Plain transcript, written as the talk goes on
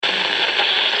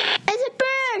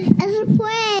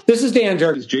This is Dan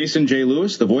Dirk. This is Jason J.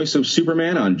 Lewis, the voice of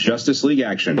Superman on Justice League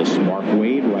Action. This is Mark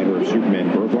Wade, writer of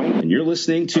Superman Birthright. And you're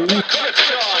listening to The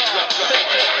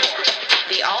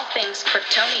All Things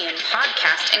Kryptonian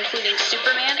podcast, including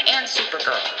Superman and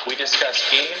Supergirl. We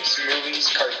discuss games,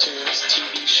 movies, cartoons,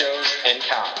 TV shows, and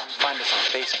comics. Find us on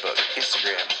Facebook,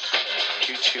 Instagram,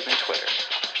 YouTube, and Twitter.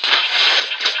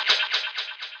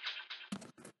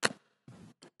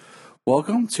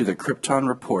 Welcome to the Krypton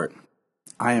Report.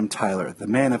 I am Tyler, the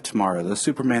Man of Tomorrow, the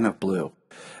Superman of Blue,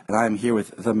 and I am here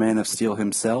with the Man of Steel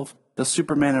himself, the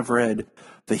Superman of Red,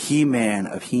 the He-Man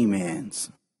of He-Mans,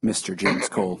 Mr. James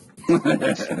Cole.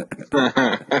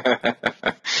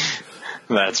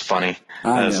 That's funny.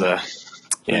 It's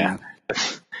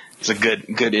a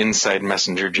good inside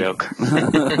messenger joke.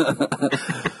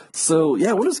 So,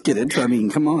 yeah, we'll just get into it. I mean,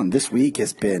 come on, this week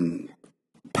has been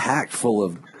packed full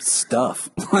of stuff.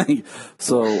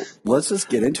 So let's just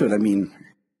get into it. I mean,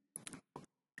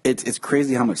 it's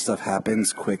crazy how much stuff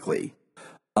happens quickly.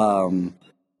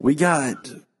 We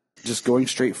got, just going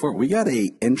straight forward, we got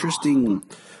a interesting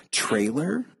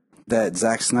trailer that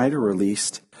Zack Snyder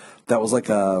released that was like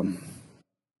not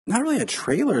really a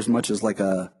trailer as much as like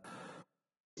a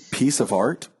piece of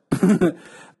art. Right.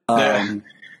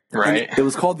 It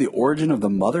was called The Origin of the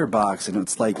Mother Box, and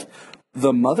it's like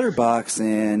the Mother Box,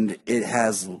 and it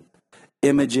has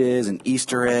images and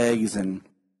Easter eggs, and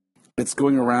it's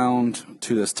going around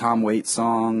to this Tom Waits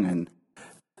song, and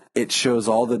it shows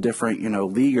all the different,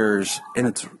 leaguers, and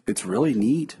it's really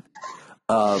neat.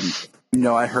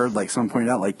 I heard like someone pointed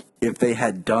out, like if they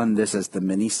had done this as the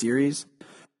miniseries,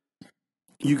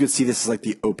 you could see this as like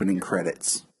the opening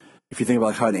credits. If you think about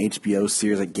like how an HBO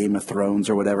series like Game of Thrones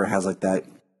or whatever has like that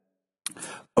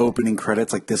opening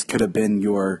credits, like this could have been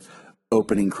your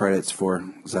opening credits for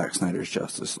Zack Snyder's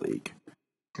Justice League.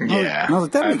 Yeah, I was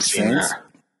like, that makes sense. That.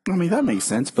 I mean, that makes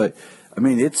sense, but I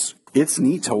mean, it's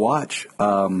neat to watch.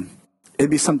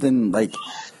 It'd be something like,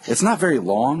 it's not very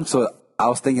long, so I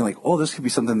was thinking like, oh, this could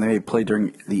be something they may play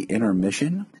during the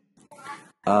intermission.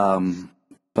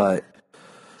 But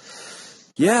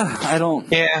yeah, I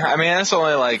don't. Yeah, I mean, that's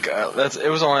only like it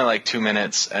was only like 2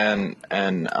 minutes, and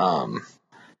the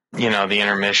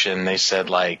intermission. They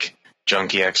said like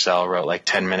Junkie XL wrote like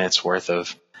 10 minutes worth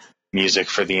of music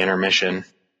for the intermission.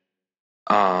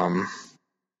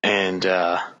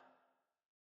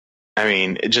 I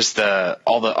mean, just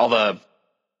all the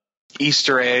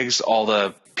Easter eggs, all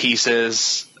the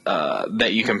pieces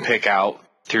that you can pick out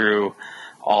through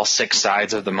all 6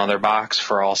 sides of the Mother Box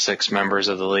for all 6 members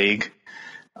of the league.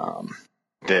 The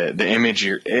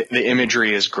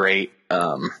imagery is great.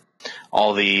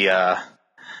 All the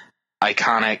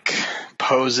iconic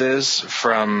poses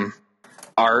from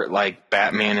art like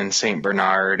Batman and Saint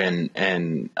Bernard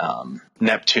and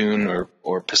Neptune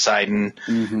or Poseidon,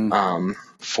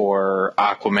 for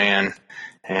Aquaman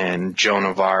and Joan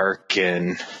of Arc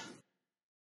and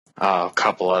a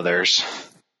couple others.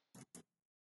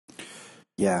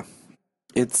 Yeah,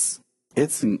 it's I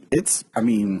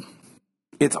mean,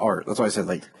 it's art. That's why I said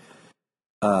like.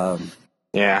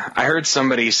 Yeah, I heard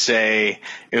somebody say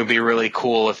it would be really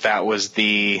cool if that was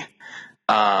the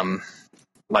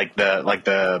like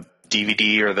the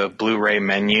DVD or the Blu-ray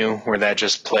menu where that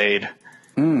just played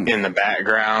in the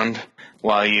background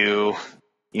while you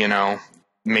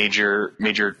made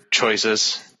your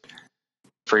choices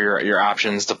for your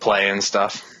options to play and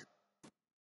stuff.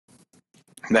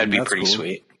 That'd be pretty cool.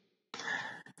 Sweet.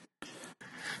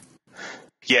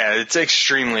 Yeah, it's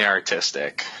extremely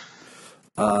artistic.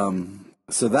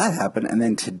 So that happened, and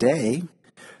then today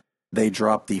they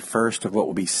dropped the first of what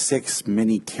will be 6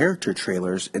 mini character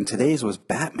trailers, and today's was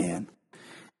Batman,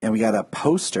 and we got a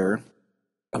poster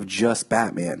of just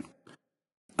Batman.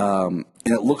 And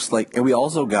it looks like, and we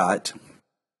also got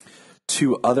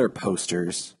 2 other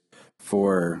posters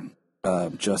for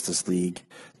Justice League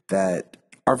that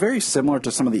are very similar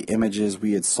to some of the images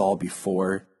we had saw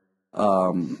before.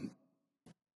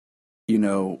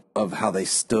 Of how they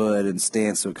stood and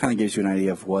stand. So it kind of gives you an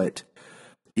idea of what,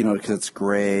 because it's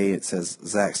gray. It says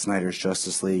Zack Snyder's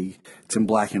Justice League. It's in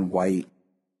black and white.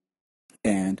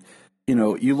 And,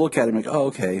 you look at it and like, oh,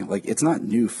 okay. Like, it's not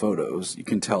new photos. You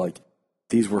can tell, like,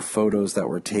 these were photos that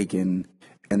were taken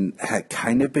and had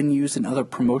kind of been used in other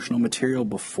promotional material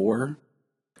before.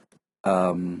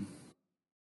 But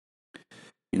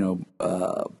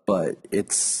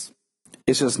it's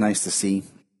just nice to see,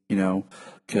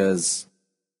 because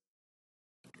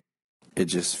it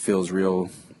just feels real,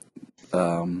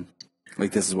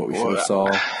 like this is what we should have saw.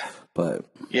 But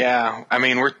yeah, I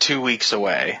mean, we're 2 weeks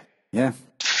away. Yeah,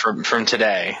 from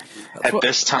today. At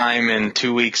this time in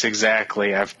 2 weeks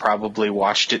exactly, I've probably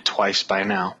watched it twice by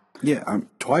now. Yeah, I'm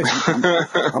twice.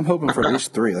 I'm hoping for at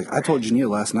least 3. Like I told Janelle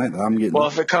last night that I'm getting. Well,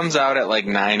 if it comes out at like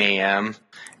 9 a.m.,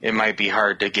 it might be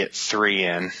hard to get 3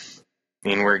 in. I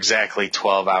mean, we're exactly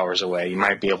 12 hours away. You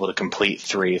might be able to complete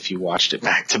 3 if you watched it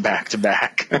back to back to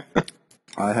back.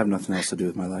 I have nothing else to do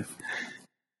with my life.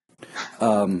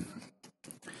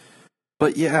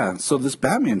 But yeah, so this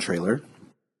Batman trailer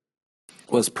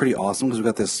was pretty awesome because we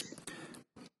got this,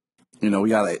 we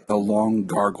got a long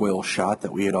gargoyle shot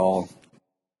that we had all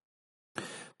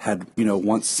had,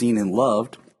 once seen and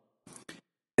loved.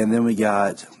 And then we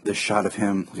got this shot of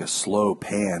him, like a slow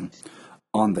pan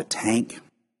on the tank.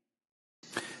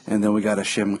 And then we got a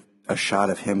shot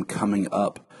of him coming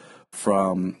up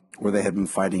from where they had been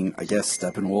fighting, I guess,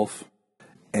 Steppenwolf.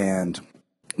 And,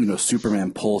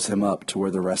 Superman pulls him up to where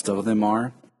the rest of them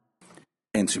are.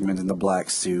 And Superman's in the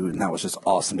black suit. And that was just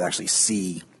awesome to actually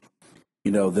see,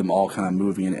 them all kind of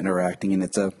moving and interacting. And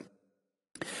it's one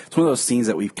of those scenes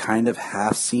that we've kind of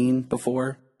half seen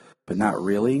before, but not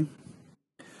really.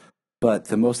 But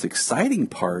the most exciting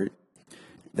part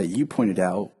that you pointed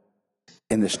out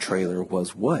in this trailer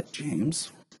was what,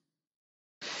 James?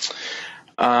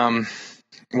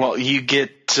 Well, you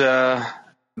get the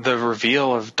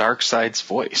reveal of Darkseid's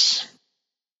voice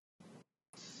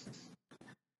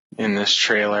in this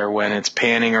trailer when it's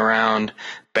panning around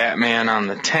Batman on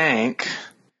the tank.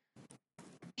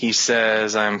 He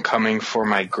says, "I'm coming for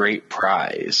my great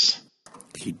prize."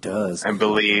 He does. I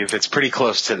believe it's pretty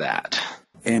close to that.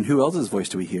 And who else's voice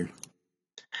do we hear?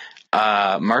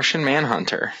 Martian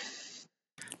Manhunter.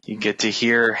 You get to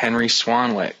hear Henry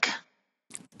Swanwick.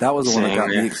 That was the one that got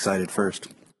me excited first.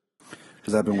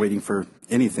 Because I've been waiting for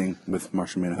anything with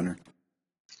Martian Manhunter.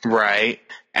 Right.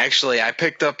 Actually, I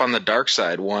picked up on the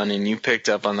Darkseid one, and you picked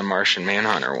up on the Martian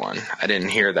Manhunter one. I didn't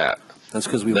hear that. That's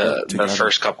because we worked together. The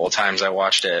first couple of times I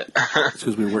watched it. It's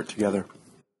because we worked together.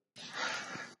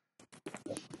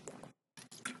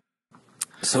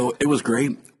 So it was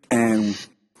great, and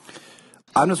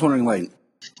I'm just wondering,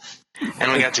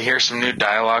 and we got to hear some new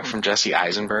dialogue from Jesse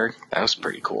Eisenberg. That was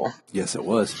pretty cool. Yes, it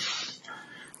was.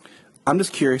 I'm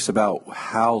just curious about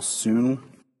how soon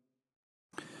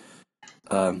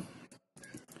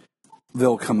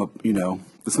they'll come up,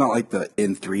 It's not like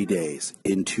in 3 days,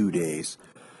 in 2 days.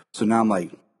 So now I'm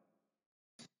like,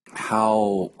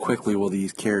 how quickly will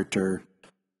these character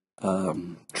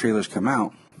trailers come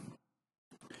out?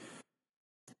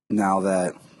 Now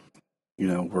that,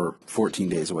 we're 14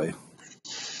 days away.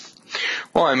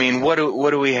 Well, I mean, what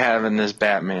do we have in this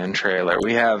Batman trailer?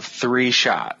 We have 3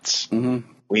 shots. Mm-hmm.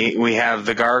 We have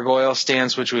the gargoyle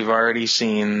stance, which we've already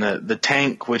seen, the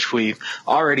tank, which we've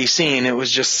already seen. It was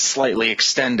just slightly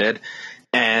extended,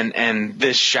 and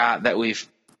this shot that we've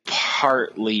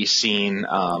partly seen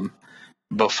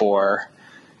before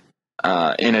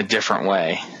in a different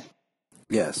way.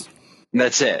 Yes.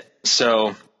 That's it.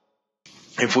 So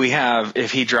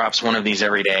if he drops one of these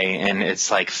every day and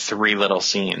it's like 3 little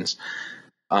scenes,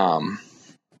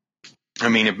 I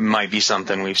mean, it might be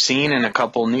something we've seen and a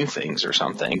couple new things or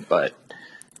something, but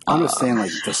I'm just saying,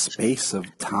 the space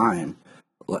of time,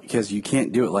 because you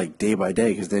can't do it day by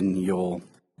day, because then you'll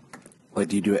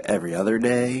do you do it every other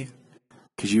day?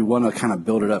 Because you want to kind of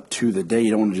build it up to the day.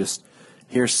 You don't want to just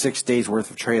here's 6 days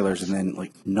worth of trailers and then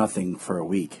nothing for a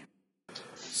week.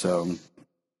 So,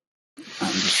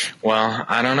 well,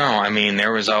 I don't know. I mean,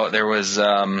 there was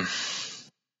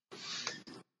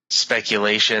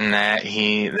speculation that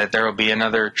there will be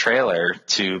another trailer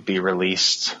to be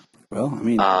released. Well, I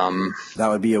mean, that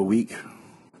would be a week.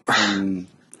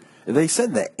 They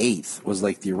said the 8th was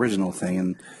the original thing,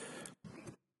 and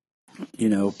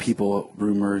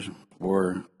rumors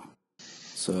were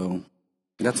so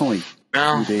that's only.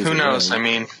 Well, 2 days who knows? away. I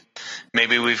mean,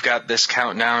 maybe we've got this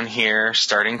countdown here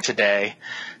starting today,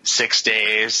 6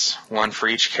 days, 1 for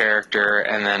each character,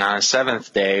 and then on a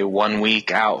 7th day, 1 week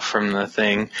out from the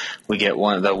thing, we get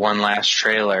the one last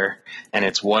trailer, and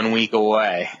it's 1 week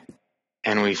away,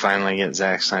 and we finally get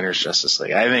Zack Snyder's Justice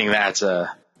League. I think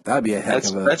that'd be a heck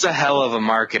of a. That's a hell of a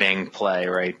marketing play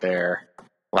right there.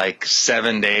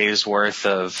 7 days worth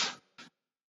of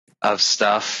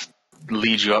stuff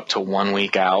leads you up to 1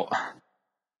 week out.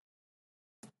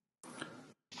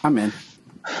 I'm in.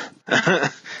 I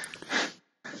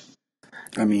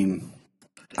mean,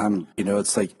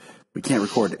 it's we can't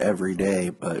record every day,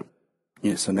 but,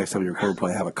 so next time we record, we'll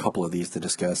probably have a couple of these to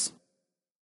discuss.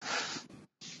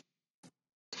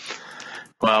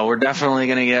 Well, we're definitely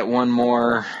going to get one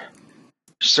more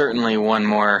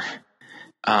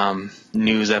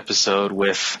news episode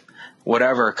with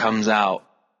whatever comes out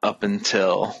up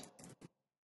until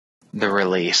the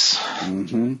release.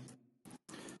 Mm-hmm.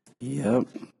 Yep.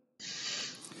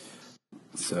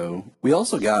 So we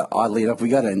also got, oddly enough, we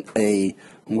got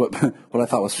what I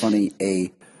thought was funny,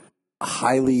 a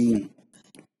highly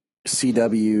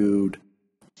CW'd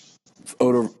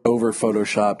over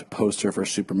photoshopped poster for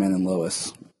Superman and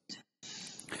Lois.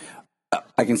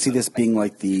 I can see this being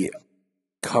like the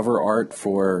cover art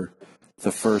for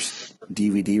the first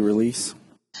DVD release.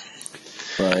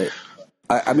 But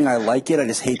I mean, I like it. I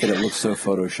just hate that it looks so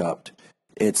photoshopped.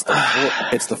 It's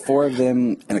the four of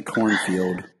them in a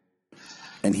cornfield,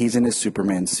 and he's in his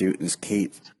Superman suit, and his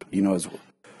cape, is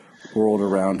whirled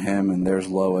around him, and there's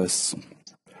Lois, and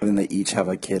then they each have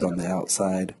a kid on the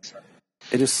outside.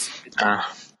 It just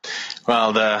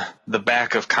well, the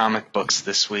back of comic books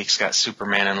this week's got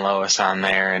Superman and Lois on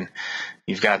there, and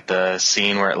you've got the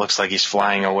scene where it looks like he's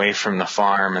flying away from the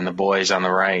farm, and the boys on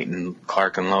the right, and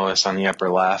Clark and Lois on the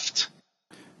upper left.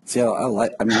 See, I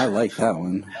like that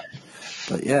one,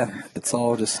 but yeah, it's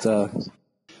all just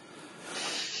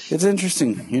it's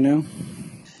interesting,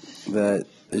 that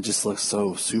it just looks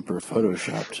so super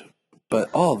photoshopped.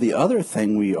 But the other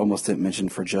thing we almost didn't mention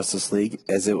for Justice League,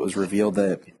 as it was revealed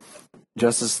that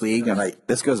Justice League, and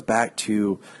this goes back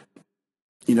to,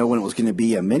 when it was going to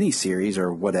be a mini series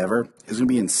or whatever, it was going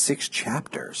to be in 6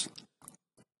 chapters.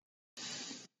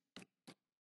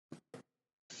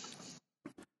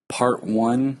 Part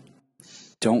 1,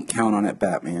 Don't Count on It,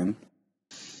 Batman.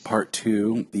 Part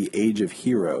 2, The Age of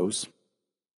Heroes.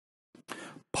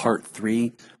 Part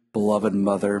 3, Beloved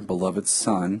Mother, Beloved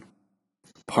Son.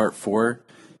 Part 4,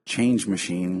 Change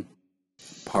Machine.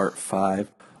 Part 5,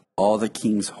 All the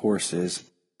King's Horses.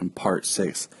 And Part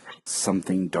 6,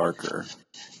 Something Darker.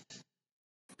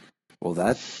 Well,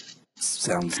 that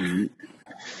sounds neat.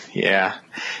 Yeah.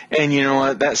 And you know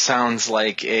what? That sounds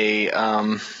like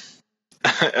a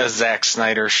Zack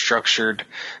Snyder structured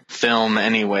film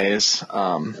anyways.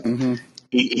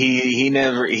 He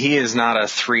is not a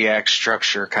 3-act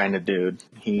structure kind of dude.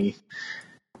 He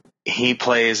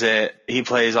plays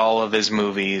all of his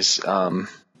movies,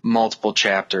 multiple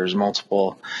chapters,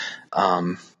 multiple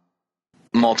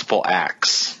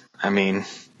acts. I mean,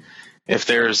 if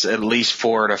there's at least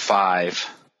 4 to 5,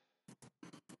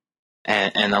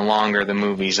 and the longer the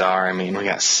movies are, I mean, we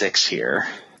got 6 here.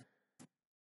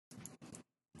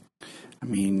 I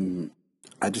mean,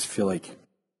 I just feel like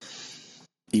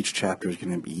each chapter is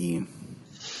going to be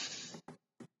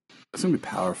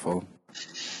powerful.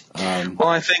 Well,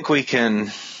 I think we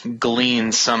can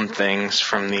glean some things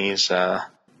from these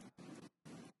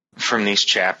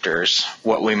chapters,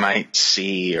 what we might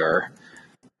see or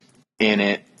in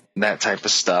it, that type of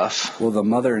stuff. Well, the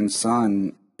mother and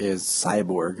son is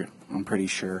Cyborg, I'm pretty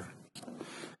sure.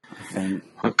 I think.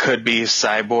 It could be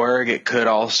Cyborg. It could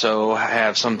also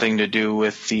have something to do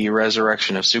with the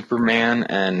resurrection of Superman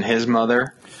and his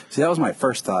mother. See, that was my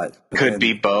first thought. Could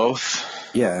be both.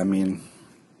 Yeah, I mean...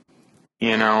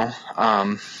 we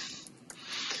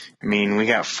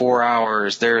got 4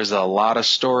 hours. There is a lot of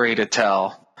story to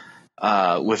tell,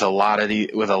 with a lot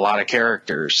of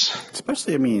characters.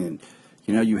 Especially,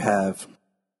 you have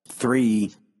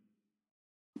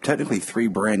technically three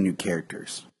brand new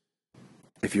characters,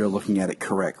 if you're looking at it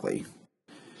correctly.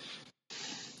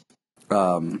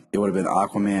 It would have been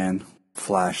Aquaman,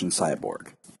 Flash, and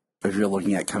Cyborg, if you're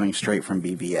looking at coming straight from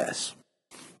BVS.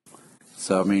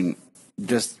 So,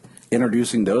 just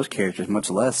introducing those characters, much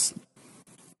less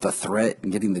the threat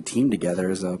and getting the team together,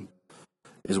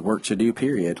 is work to do,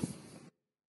 period.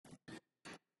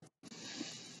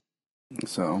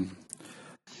 So,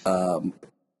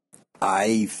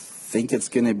 I think it's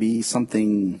going to be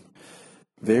something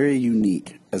very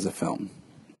unique as a film.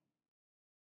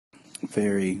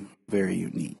 Very, very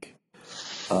unique.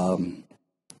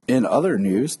 In other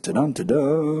news,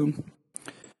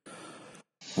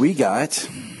 we got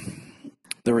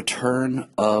the return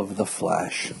of The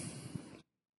Flash.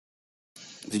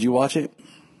 Did you watch it?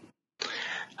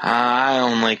 I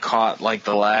only caught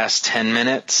the last 10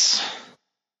 minutes.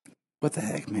 What the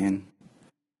heck, man?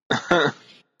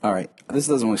 All right, this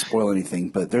doesn't really spoil anything,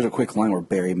 but there's a quick line where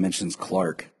Barry mentions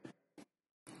Clark.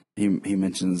 He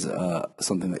mentions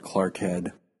something that Clark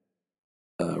had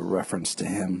referenced to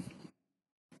him.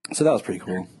 So that was pretty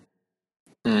cool.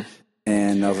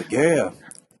 And I was like, yeah.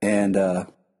 And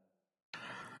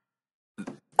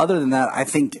other than that,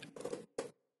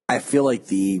 I feel like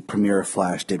the premiere of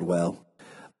Flash did well.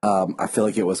 I feel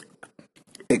like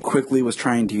it quickly was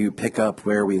trying to pick up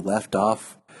where we left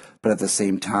off, but at the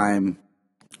same time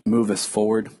move us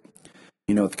forward.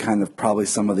 With kind of probably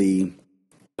some of the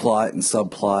plot and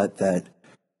subplot that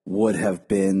would have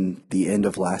been the end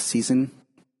of last season.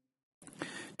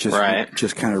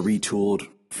 Just kind of retooled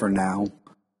for now.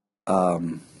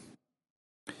 And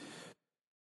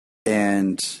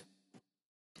And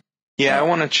yeah, I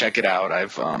want to check it out.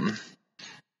 I've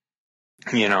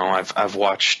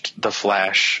watched The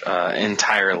Flash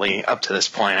entirely up to this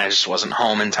point. I just wasn't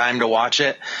home in time to watch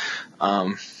it.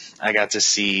 I got to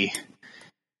see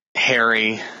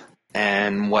Harry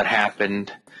and what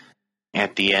happened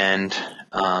at the end,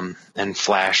 and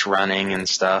Flash running and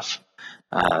stuff,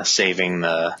 getting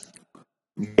the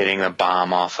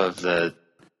bomb off of the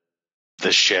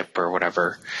ship or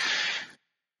whatever.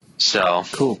 So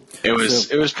cool. It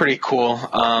was pretty cool.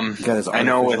 I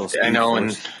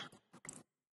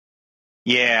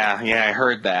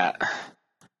heard that.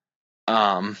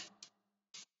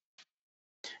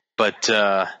 But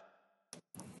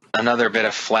another bit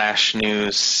of Flash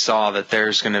news saw that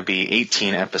there's going to be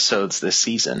 18 episodes this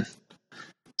season.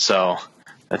 So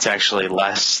that's actually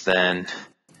less than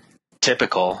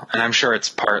typical. And I'm sure it's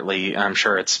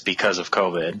because of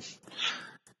COVID.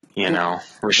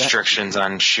 Restrictions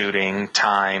on shooting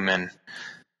time and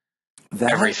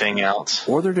everything else.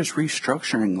 Or they're just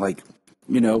restructuring,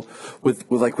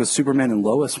 with Superman and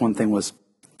Lois, one thing was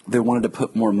they wanted to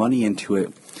put more money into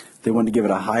it. They wanted to give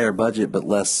it a higher budget but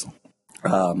less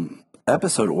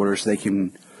episode orders so they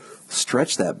can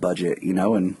stretch that budget,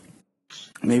 and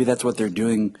maybe that's what they're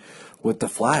doing with The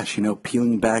Flash,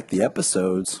 peeling back the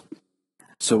episodes.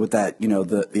 So with that,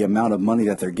 the amount of money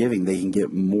that they're giving, they can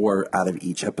get more out of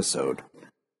each episode.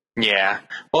 Yeah.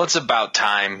 Well, it's about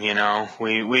time,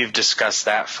 We've discussed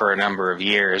that for a number of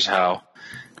years, how,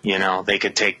 they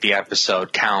could take the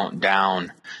episode count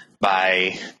down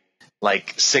by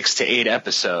like 6 to 8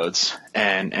 episodes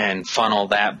and funnel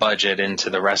that budget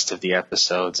into the rest of the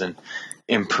episodes and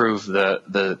improve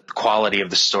the quality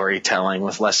of the storytelling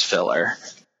with less filler.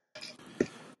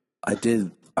 I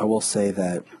will say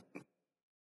that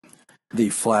the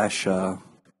Flash,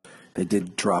 they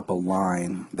did drop a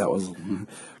line that was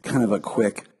kind of a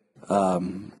quick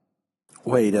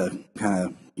way to kind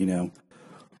of,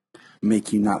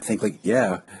 make you not think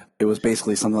it was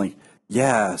basically something like,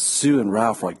 yeah, Sue and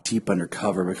Ralph were deep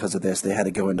undercover because of this. They had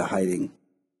to go into hiding.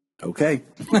 Okay.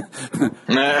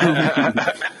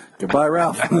 Goodbye,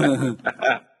 Ralph.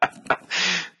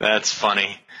 That's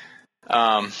funny.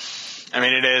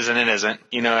 It is and it isn't.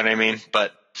 You know what I mean?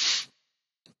 But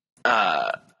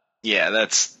yeah,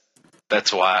 that's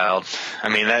wild.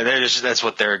 That's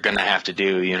what they're gonna have to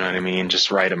do. You know what I mean?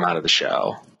 Just write him out of the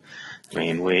show.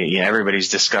 Everybody's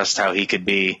discussed how he could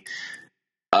be,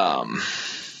 how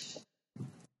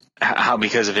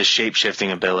because of his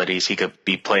shape-shifting abilities, he could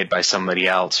be played by somebody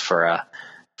else for a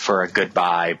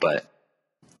goodbye. But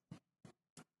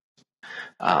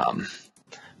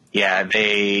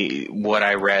what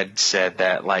I read said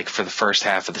that for the first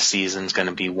half of the season is going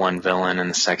to be one villain and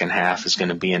the second half is going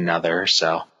to be another.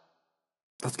 So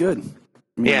that's good.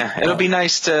 It'll be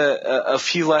nice to a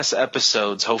few less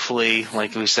episodes. Hopefully,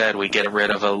 like we said, we get rid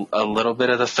of a little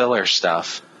bit of the filler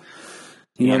stuff.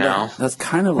 That's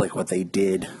kind of like what they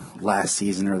did last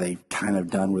season, or they kind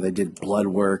of done where they did Blood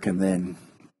Work and then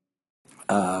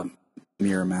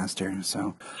Mirror Master.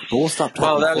 So, but we'll stop talking.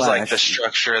 Well, that was Flash. like the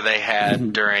structure they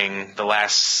had during the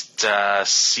last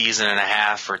season and a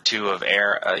half or two of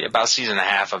Arrow. About season and a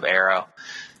half of Arrow,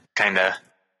 kind of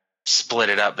split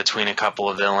it up between a couple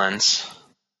of villains.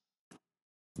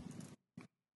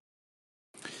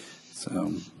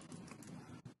 So,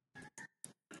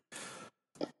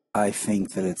 I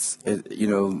think that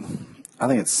I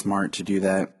think it's smart to do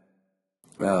that.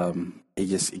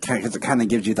 It kind of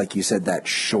gives you, like you said, that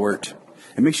short.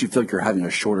 It makes you feel like you're having a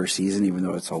shorter season, even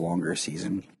though it's a longer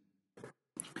season.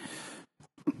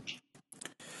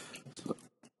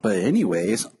 But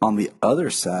anyways, on the other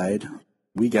side,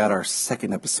 we got our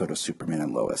second episode of Superman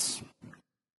and Lois,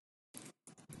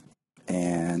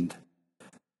 and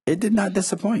it did not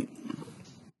disappoint.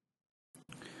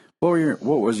 What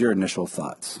was your initial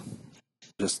thoughts?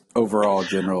 Just overall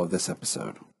general of this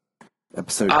episode.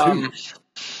 Episode 2.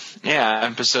 Yeah,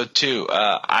 episode 2.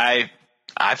 I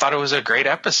thought it was a great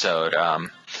episode.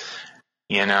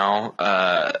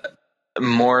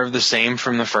 More of the same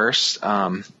from the first.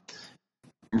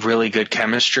 Really good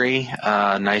chemistry.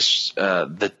 Nice.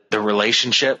 The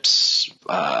relationships.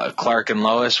 Clark and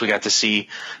Lois. We got to see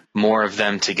more of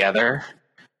them together.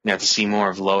 We got to see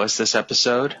more of Lois this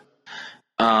episode.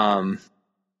 The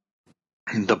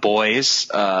boys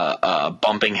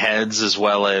bumping heads as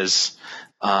well as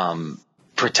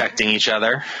protecting each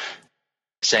other,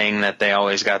 saying that they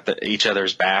always got each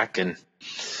other's back, and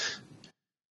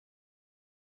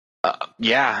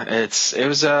it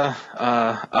was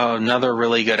another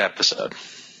really good episode.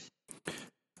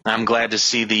 I'm glad to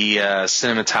see the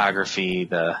cinematography,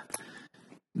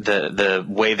 the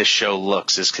way the show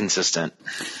looks is consistent.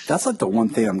 That's like the one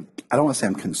thing I don't want to say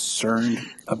I'm concerned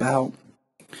about,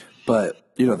 but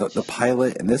the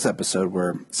pilot and this episode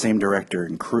were same director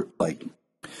and crew, like,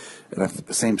 and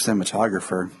the same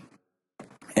cinematographer,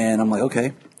 and I'm like,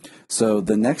 okay, so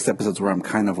the next episode's where I'm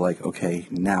kind of like, okay,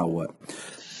 now what?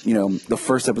 The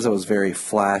first episode was very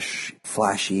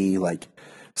flashy, like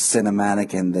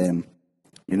cinematic, and then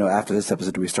after this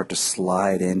episode, we start to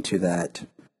slide into that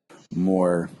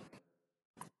more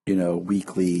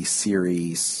weekly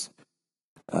series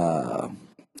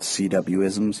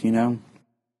CW-isms,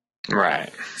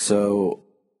 Right. So,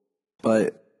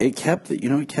 but it kept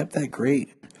that great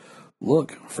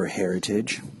look for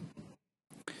Heritage.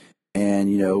 And,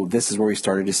 this is where we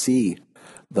started to see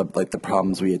the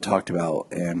problems we had talked about.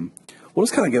 And we'll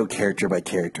just kind of go character by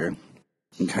character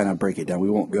and kind of break it down. We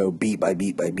won't go beat by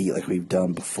beat by beat like we've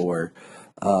done before.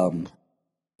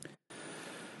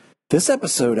 This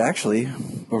episode, actually,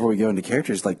 before we go into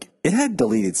characters, it had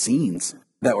deleted scenes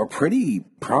that were pretty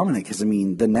prominent. Because,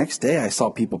 the next day I saw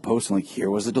people posting, here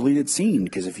was a deleted scene.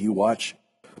 Because if you watch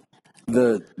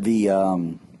the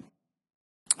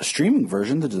streaming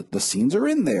version, the scenes are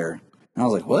in there. And I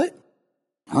was like, what?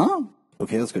 Huh?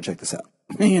 Okay, let's go check this out.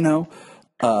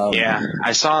 Yeah,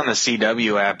 I saw on the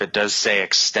CW app, it does say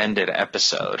extended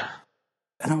episode.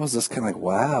 And I was just kind of like,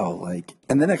 wow.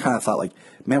 And then I kind of thought,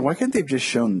 man, why couldn't they have just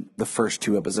shown the first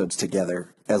 2 episodes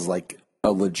together as,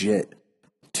 a legit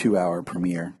 2-hour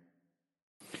premiere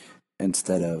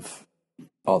instead of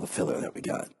all the filler that we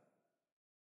got?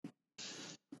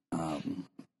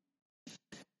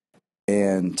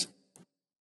 And,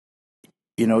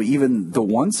 even the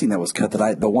one scene that was cut,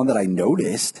 the one that I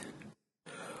noticed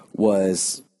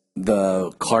was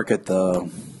the Clark at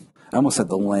I almost said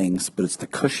the Langs, but it's the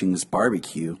Cushing's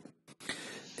barbecue.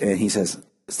 And he says,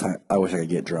 it's time, I wish I could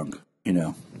get drunk,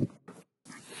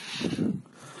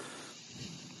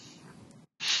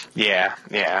 Yeah.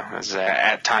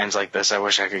 At times like this, I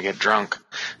wish I could get drunk.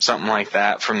 Something like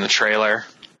that from the trailer.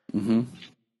 Mm-hmm.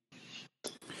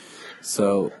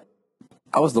 So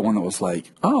I was the one that was like,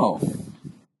 oh.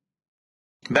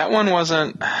 That one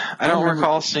wasn't. I don't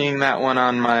recall seeing that one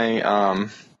on my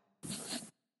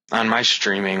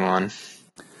streaming one.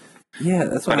 Yeah,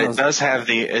 that's what. But it does have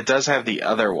the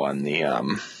other one,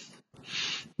 the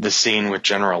scene with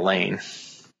General Lane.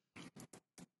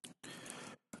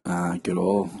 Good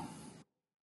old.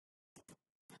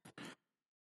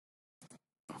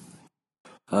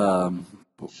 What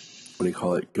do you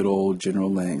call it? Good old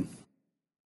General Lane.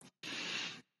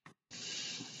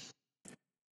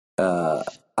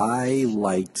 I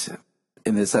liked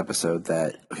in this episode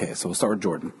that, okay, so we'll start with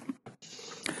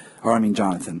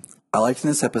Jonathan. I liked in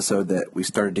this episode that we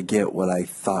started to get what I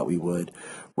thought we would,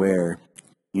 where,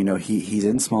 he's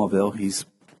in Smallville. He's,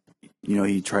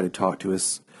 he tried to talk to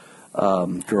his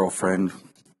girlfriend.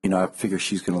 I figure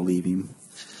she's going to leave him.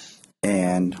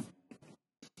 And,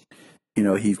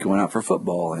 he's going out for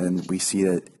football, and we see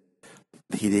that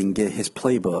he didn't get his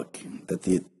playbook, that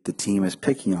the team is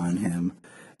picking on him,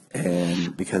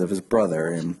 and because of his brother,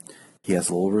 and he has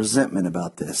a little resentment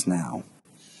about this now.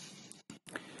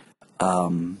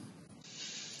 I'm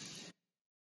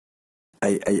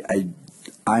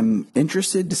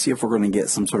interested to see if we're going to get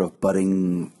some sort of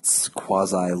budding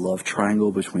quasi love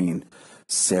triangle between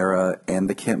Sarah and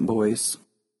the Kent boys.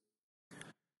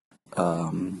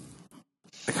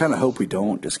 I kind of hope we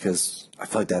don't, just because I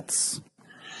feel like that's, I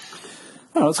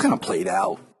don't know, it's kind of played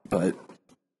out, but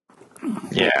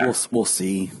yeah, we'll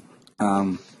see.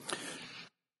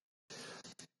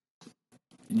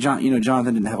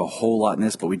 Jonathan didn't have a whole lot in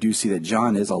this, but we do see that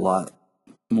John is a lot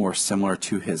more similar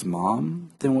to his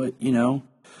mom than what you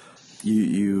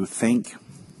think.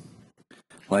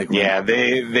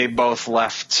 They both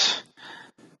left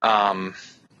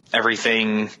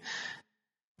everything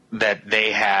that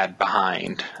they had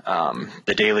behind.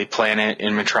 The Daily Planet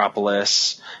in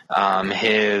Metropolis,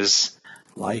 his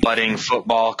life, budding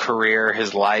football career,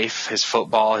 his life, his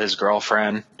football, his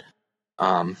girlfriend.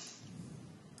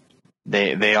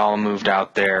 They all moved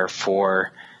out there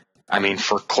for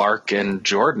Clark and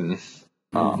Jordan.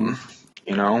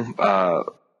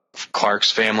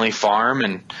 Clark's family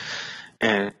farm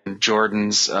and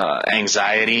Jordan's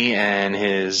anxiety and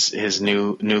his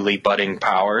newly budding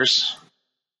powers.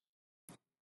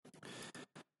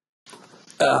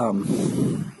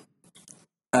 You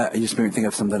just made me think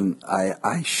of something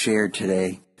I shared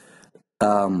today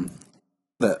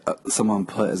that someone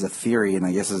put as a theory, and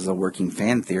I guess as a working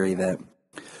fan theory, that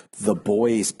the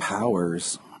boys'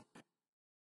 powers,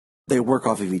 they work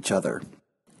off of each other.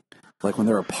 Like when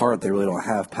they're apart, they really don't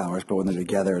have powers, but when they're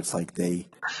together, it's like they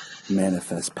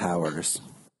manifest powers.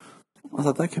 I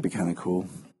thought that could be kind of cool.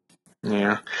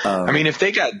 Yeah. I mean, if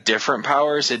they got different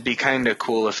powers, it'd be kind of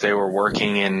cool if they were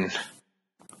working in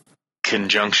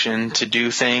conjunction to do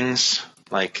things,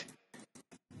 like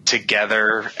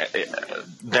together,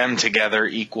 them together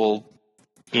equal,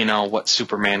 what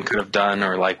Superman could have done,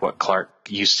 or like what Clark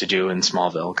used to do in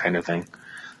Smallville kind of thing.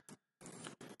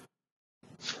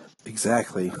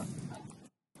 Exactly.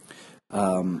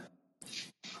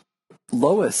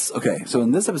 Lois. Okay, so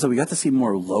in this episode, we got to see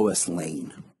more Lois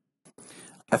Lane.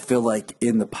 I feel like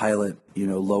in the pilot,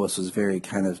 Lois was very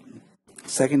kind of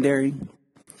secondary.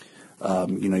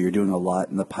 You're doing a lot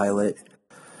in the pilot.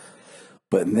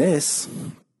 But in this,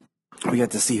 we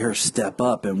got to see her step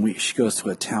up, and she goes to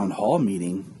a town hall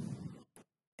meeting.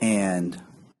 And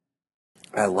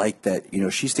I like that,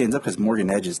 she stands up because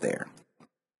Morgan Edge is there.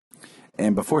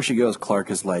 And before she goes, Clark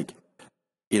is like,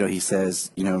 he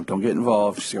says, don't get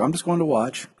involved. She's like, I'm just going to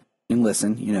watch and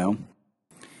listen,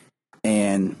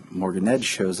 And Morgan Edge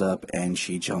shows up and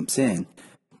she jumps in.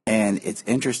 And it's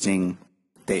interesting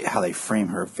how they frame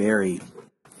her very,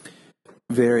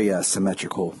 very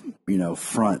symmetrical,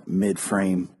 front,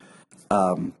 mid-frame.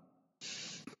 And,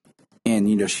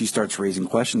 she starts raising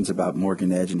questions about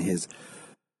Morgan Edge and his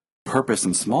purpose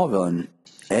in Smallville. And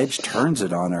Edge turns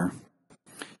it on her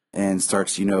and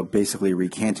starts, basically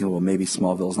recanting, well, maybe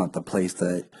Smallville's not the place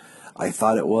that I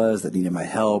thought it was, that needed my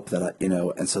help,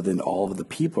 and so then all of the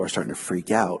people are starting to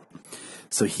freak out.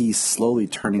 So he's slowly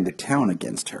turning the town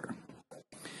against her.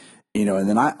 And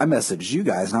then I messaged you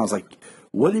guys, and I was like,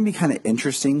 wouldn't it be kind of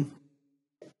interesting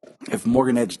if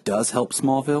Morgan Edge does help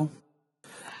Smallville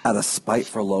out of spite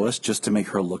for Lois just to make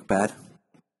her look bad?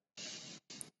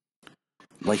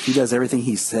 Like, he does everything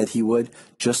he said he would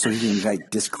just so he can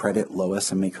discredit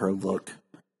Lois and make her look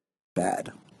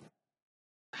bad.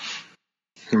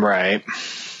 Right.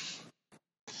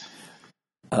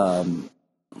 I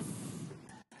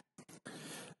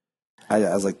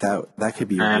was like, that could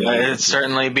be. It'd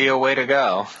certainly be a way to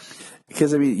go.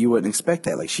 Because, you wouldn't expect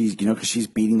that. Like, she's, because she's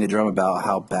beating the drum about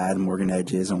how bad Morgan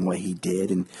Edge is and what he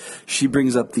did. And she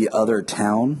brings up the other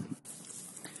town,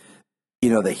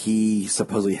 that he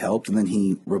supposedly helped. And then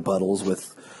he rebuttals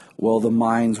with, well, the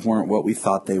mines weren't what we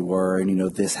thought they were.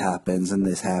 And, this happens and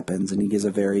this happens. And he gives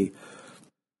a very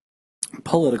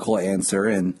political answer.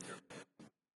 And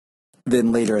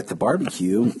then later at the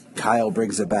barbecue, Kyle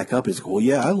brings it back up. He's like, well,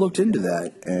 yeah, I looked into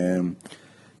that. And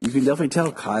you can definitely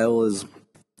tell Kyle is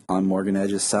on Morgan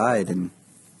Edge's side. And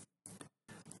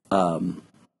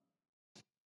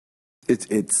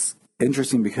it's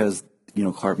interesting because,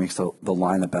 Clark makes the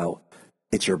line about,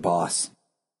 it's your boss.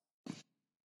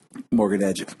 Morgan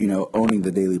Edge, owning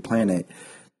the Daily Planet.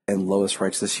 And Lois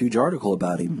writes this huge article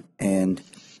about him. And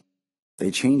they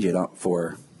change it up for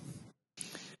her.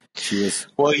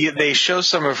 Well, they show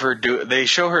some of her. They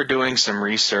show her doing some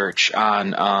research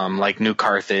on, like New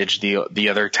Carthage, the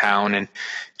other town, and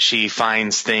she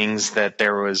finds things that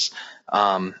there was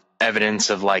evidence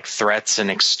of like threats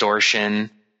and extortion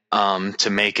to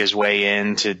make his way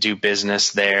in to do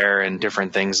business there and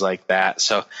different things like that.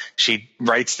 So she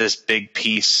writes this big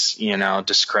piece,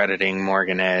 discrediting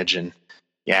Morgan Edge, and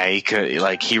he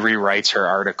rewrites her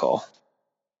article.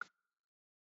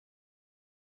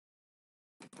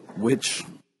 Which,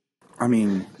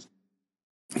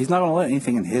 he's not going to let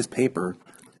anything in his paper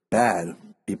bad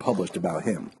be published about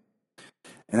him.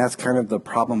 And that's kind of the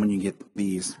problem when you get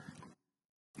these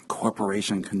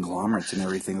corporation conglomerates and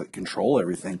everything that control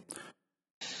everything.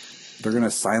 They're going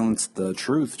to silence the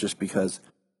truth just because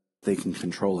they can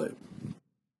control it.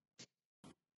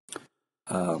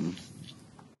 And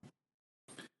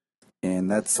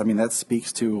that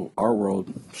speaks to our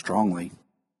world strongly.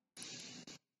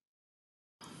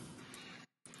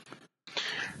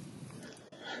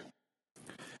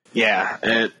 Yeah,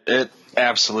 it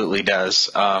absolutely does.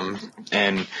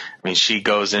 And she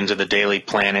goes into the Daily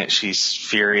Planet. She's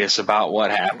furious about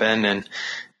what happened, and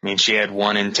she had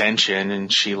one intention, and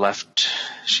she left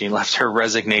her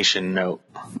resignation note.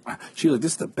 She was like,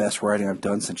 "This is the best writing I've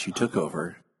done since she took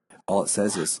over. All it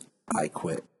says is, I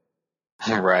quit."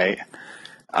 Right.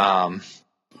 And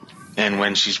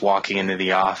when she's walking into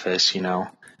the office,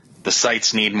 the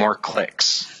sites need more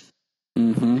clicks.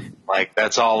 Mm-hmm. Like,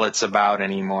 that's all it's about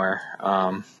anymore.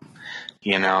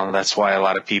 That's why a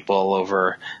lot of people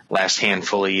over last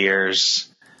handful of years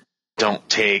don't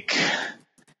take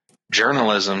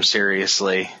journalism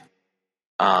seriously,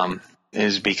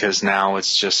 is because now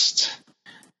it's just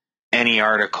any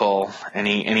article,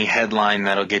 any headline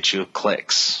that'll get you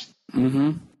clicks.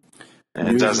 Mm-hmm. And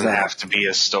it doesn't have to be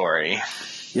a story.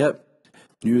 Yep.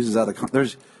 News is out of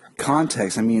there's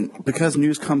context. Because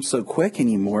news comes so quick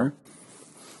anymore,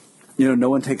 no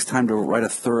one takes time to write a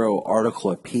thorough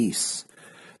article, a piece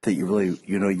that you really,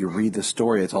 you read the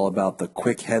story. It's all about the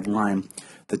quick headline,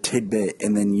 the tidbit,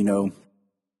 and then, you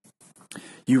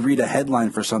read a headline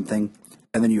for something,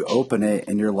 and then you open it,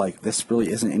 and you're like, this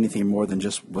really isn't anything more than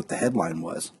just what the headline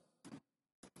was.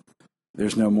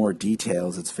 There's no more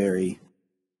details. It's very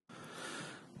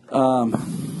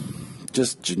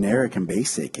just generic and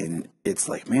basic, and it's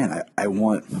like, man, I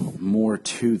want more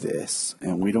to this,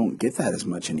 and we don't get that as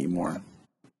much anymore.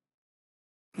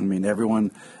 I mean,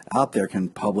 everyone out there can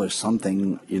publish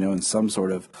something, in some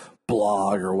sort of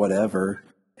blog or whatever,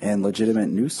 and legitimate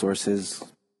news sources,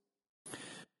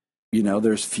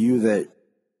 there's few that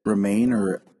remain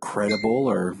or credible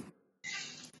or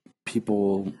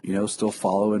people, still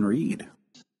follow and read.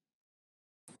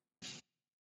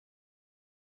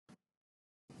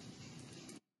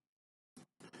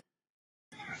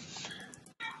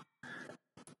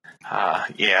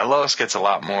 Yeah, Lois gets a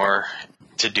lot more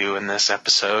to do in this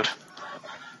episode.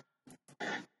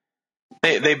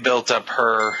 They built up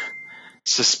her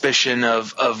suspicion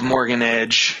of Morgan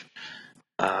Edge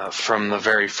from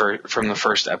the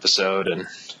first episode, and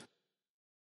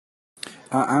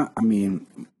I mean,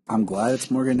 I'm glad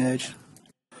it's Morgan Edge.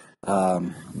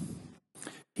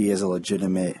 He is a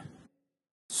legitimate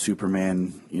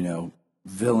Superman,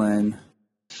 villain,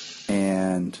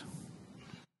 and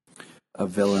a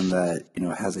villain that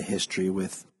has a history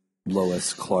with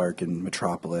Lois, Clark, and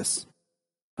Metropolis.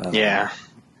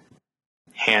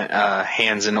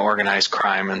 Hands in organized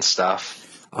crime and stuff.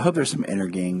 I hope there's some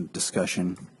intergang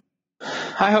discussion.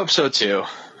 I hope so too.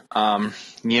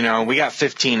 We got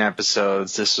 15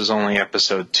 episodes. This was only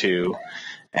episode 2,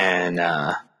 and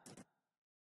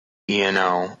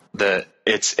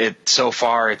so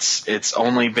far it's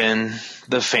only been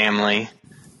the family.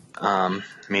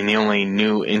 The only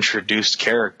new introduced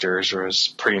characters was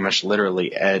pretty much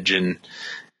literally Edge and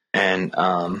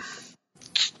the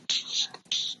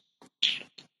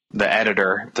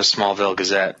editor, the Smallville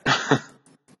Gazette.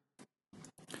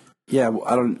 Yeah,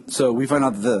 so we find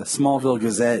out that the Smallville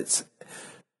Gazette's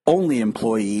only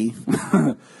employee,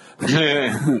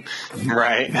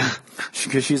 right?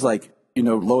 Because she's like,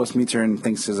 Lois meets her and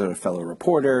thinks she's a fellow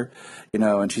reporter,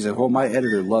 and she's like, well, my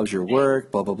editor loves your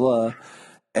work, blah, blah, blah.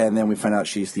 And then we find out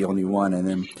she's the only one. And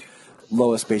then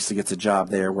Lois basically gets a job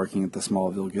there working at the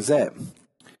Smallville Gazette,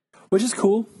 which is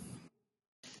cool.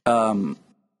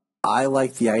 I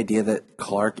like the idea that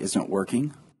Clark isn't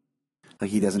working. Like,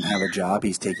 he doesn't have a job.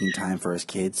 He's taking time for his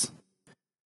kids.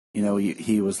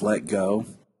 He was let go,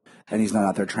 and he's not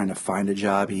out there trying to find a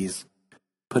job. He's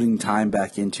putting time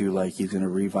back into, like, he's going to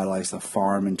revitalize the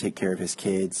farm and take care of his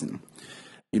kids and,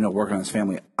 work on his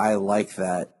family. I like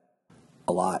that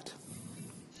a lot.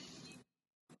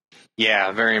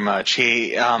 Yeah, very much.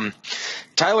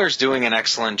 Tyler's doing an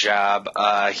excellent job.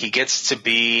 He gets to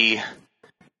be,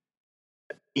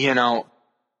 he's,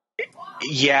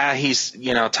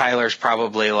 Tyler's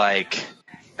probably like,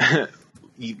 low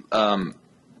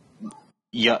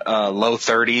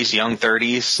 30s, young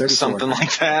 30s, 34. Something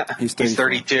like that. He's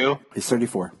 32. He's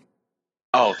 34.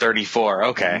 Oh, 34.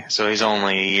 Okay. So he's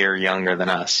only a year younger than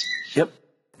us. Yep.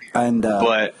 And,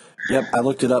 yep, I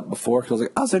looked it up before because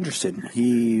I was interested.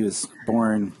 He was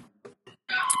born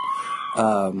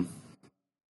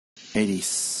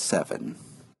 87,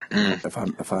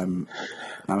 if I'm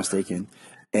not mistaken,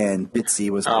 and Bitsy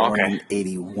was born in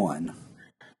 81.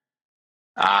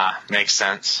 Makes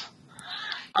sense.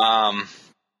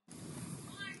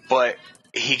 But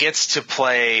he gets to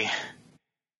play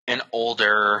an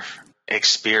older,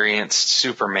 experienced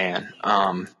Superman.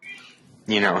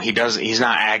 He's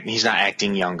not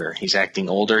acting younger. He's acting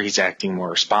older. He's acting more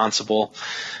responsible.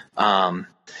 And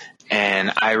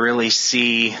I really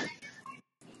see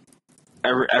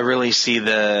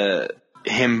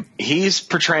him. He's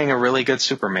portraying a really good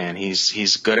Superman.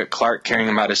 He's good at Clark, caring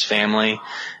about his family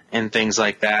and things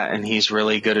like that. And he's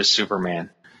really good as Superman.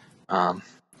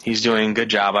 He's doing a good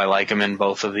job. I like him in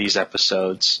both of these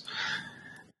episodes.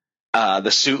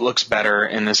 The suit looks better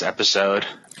in this episode.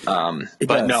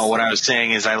 No, what I was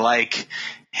saying is I like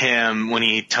him when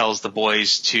he tells the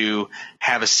boys to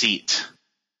have a seat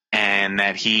and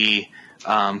that he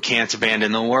can't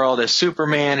abandon the world as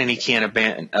Superman and he can't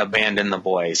abandon the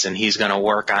boys, and he's going to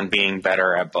work on being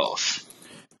better at both.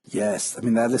 Yes.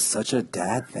 That is such a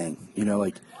dad thing.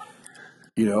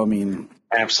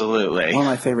 Absolutely. One of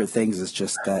my favorite things is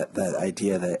just that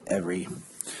idea that every,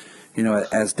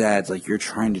 as dads, like, you're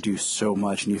trying to do so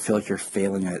much and you feel like you're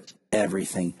failing at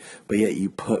everything, but yet you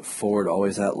put forward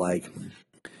always that, like,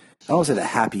 I don't want to say the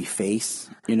happy face,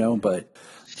 but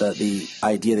the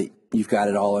idea that you've got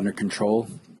it all under control.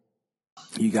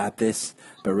 you got this,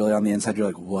 but really on the inside you're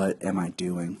like, what am I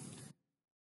doing?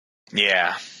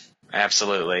 Yeah,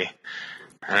 absolutely.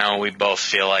 I know we both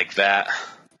feel like that.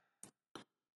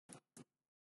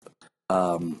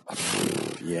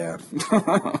 Yeah.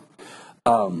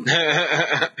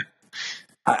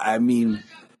 I mean,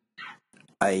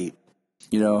 my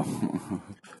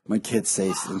kids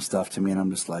say some stuff to me, and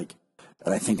I'm just like,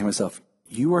 and I think to myself,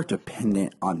 you are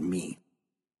dependent on me.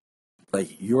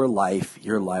 Like, your life,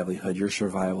 your livelihood, your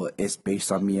survival is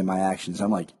based on me and my actions. I'm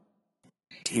like,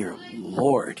 dear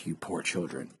Lord, you poor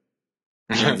children.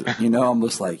 I'm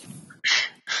just like,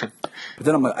 but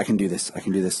then I'm like, I can do this. I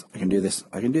can do this. I can do this.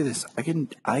 I can do this. I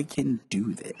can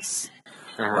do this.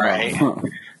 Right.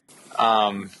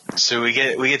 So we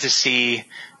get to see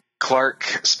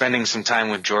Clark spending some time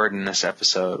with Jordan this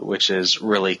episode, which is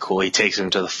really cool. He takes him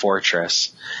to the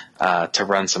fortress to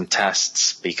run some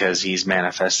tests because he's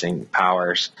manifesting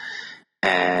powers.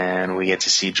 And we get to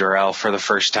see Jor-El for the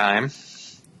first time.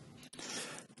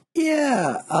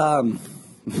 Yeah.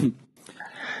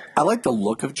 I like the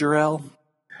look of Jor-El.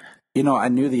 I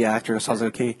knew the actor, so I was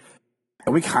like, okay.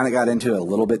 And we kind of got into it a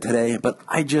little bit today, but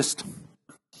I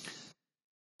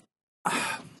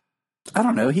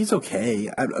don't know. He's okay.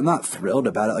 I'm not thrilled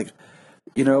about it. Like,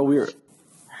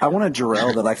 I want a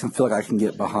Jor-El that I can feel like I can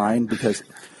get behind, because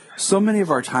so many of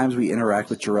our times we interact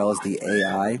with Jor-El as the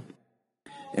AI,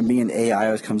 and being an AI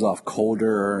always comes off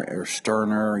colder or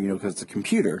sterner, because it's a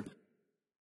computer.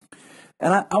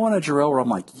 And I want a Jor-El where I'm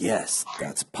like, yes,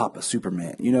 that's Papa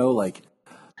Superman.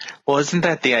 Well, isn't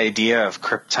that the idea of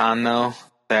Krypton, though?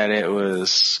 That it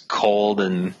was cold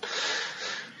and,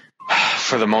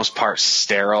 for the most part,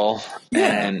 sterile.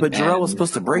 Yeah, but Jor-El was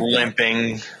supposed to break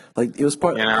limping. That. Like, it was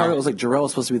part of it was like Jor-El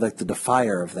was supposed to be like the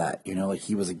defier of that. Like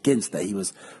he was against that. He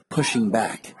was pushing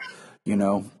back.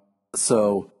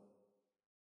 So,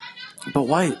 but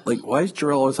why is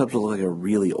Jor-El always have to look like a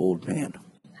really old man?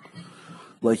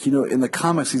 Like, in the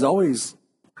comics, he's always,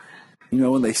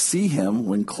 when they see him,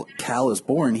 when Cal is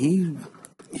born, he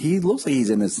looks like he's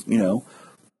in his,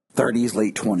 30s,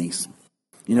 late 20s.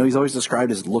 He's always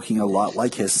described as looking a lot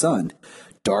like his son.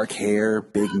 Dark hair,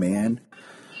 big man.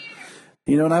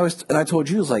 And I told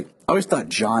you, I always thought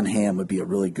John Hamm would be a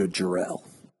really good Jor-El.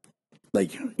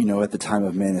 Like, at the time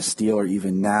of Man of Steel, or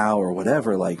even now, or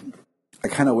whatever, like, I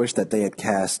kind of wish that they had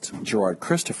cast Gerard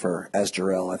Christopher as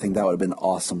Jor-El. I think that would have been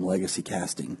awesome legacy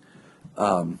casting.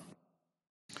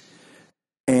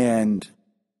 And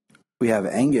we have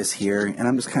Angus here, and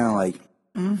I'm just kind of like,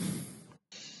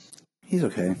 he's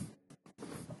okay.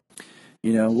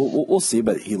 We'll see,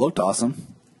 but he looked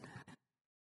awesome.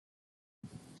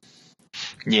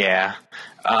 Yeah.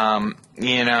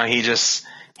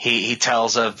 He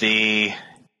tells of the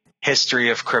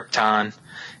history of Krypton,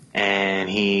 and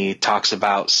he talks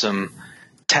about some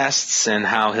tests and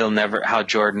how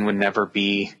Jordan would never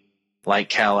be like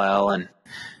Kal-El, and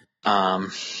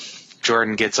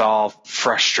Jordan gets all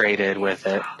frustrated with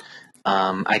it.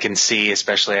 I can see,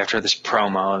 especially after this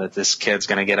promo, that this kid's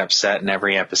going to get upset in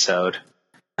every episode.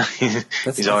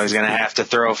 He's always going to have to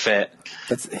throw a fit.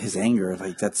 That's his anger.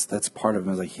 Like, that's part of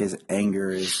him. Like, his anger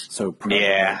is so prevalent.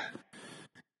 Yeah.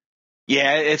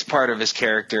 Yeah, it's part of his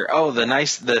character. Oh,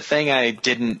 the thing I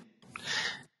didn't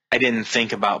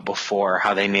think about before,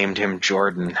 how they named him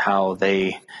Jordan, how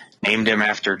they named him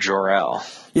after Jor-El.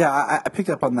 Yeah, I picked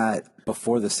up on that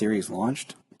before the series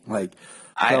launched. Like,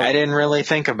 I didn't really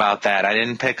think about that. I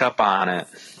didn't pick up on it.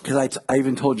 Because I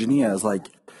even told Jania, I was like,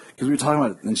 because we were talking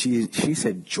about it, and she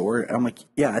said Jordan. I'm like,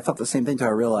 yeah, I thought the same thing until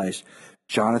I realized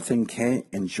Jonathan Kent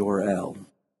and Jor-El.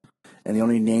 And the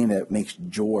only name that makes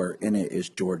Jor in it is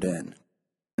Jordan.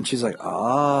 And she's like, and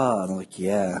I'm like,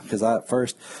 yeah. Because at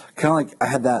first, kind of like, I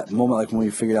had that moment like when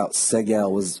we figured out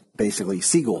Segel was basically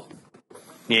Seagull.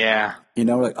 Yeah.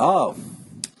 We're like, oh,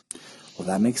 well,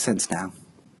 that makes sense now.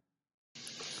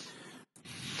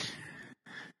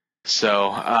 So,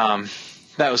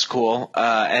 that was cool.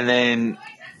 And then,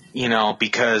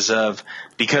 because of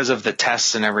the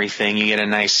tests and everything, you get a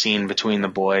nice scene between the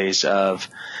boys of,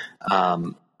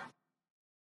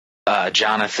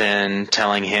 Jonathan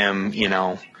telling him,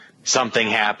 something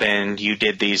happened, you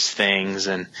did these things,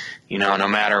 and, no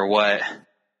matter what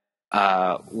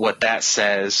that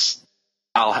says,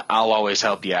 I'll always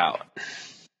help you out.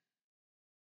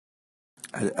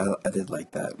 I did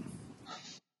like that.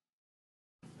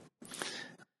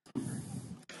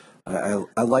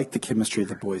 I like the chemistry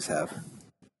the boys have.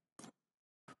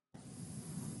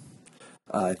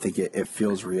 I think it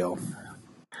feels real.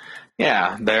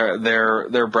 Yeah,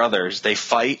 they're brothers. They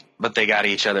fight, but they got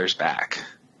each other's back.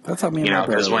 That's how me and my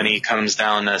brother. Because when he comes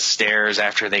down the stairs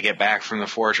after they get back from the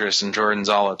fortress and Jordan's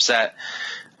all upset,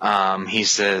 He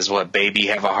says, "What, baby,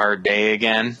 have a hard day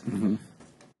again?" Mm-hmm.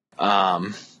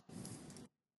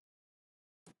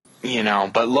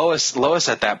 But Lois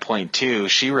at that point too,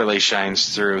 she really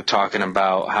shines through, talking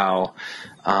about how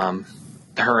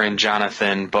her and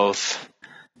Jonathan both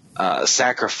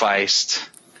sacrificed,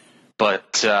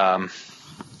 but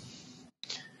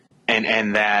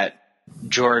and that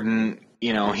Jordan,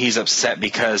 he's upset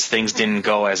because things didn't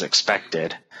go as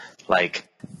expected. Like,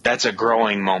 that's a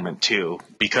growing moment too,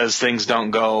 because things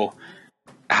don't go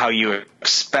how you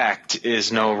expect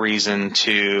is no reason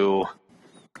to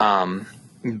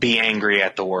be angry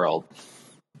at the world.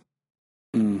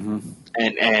 Mm-hmm.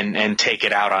 and take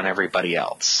it out on everybody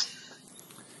else.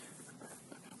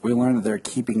 We learn that they're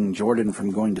keeping Jordan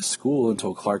from going to school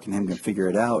until Clark and him can figure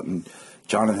it out, and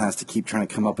Jonathan has to keep trying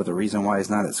to come up with a reason why he's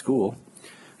not at school.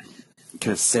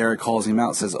 Because Sarah calls him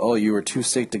out, says, "Oh, you were too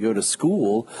sick to go to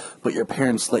school, but your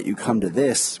parents let you come to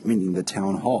this," meaning the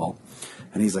town hall.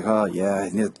 And he's like, "Oh yeah,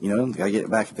 gotta get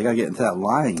back. They gotta get into that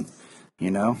line,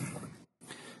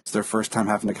 It's their first time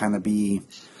having to kind of be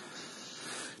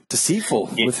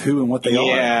deceitful with who and what they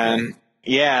are."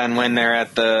 Yeah, and when they're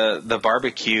at the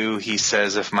barbecue, he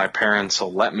says, "If my parents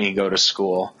will let me go to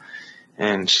school."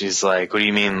 And she's like, "What do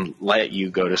you mean, let you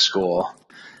go to school?"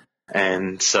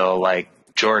 And so, like,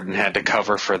 Jordan had to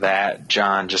cover for that.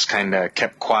 John just kind of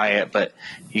kept quiet, but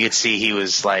you could see he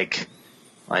was like,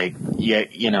 yeah,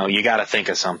 you got to think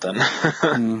of something.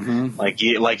 Mm-hmm.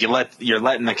 You're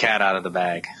letting the cat out of the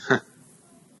bag.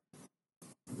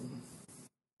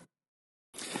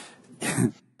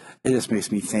 It just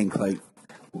makes me think, like,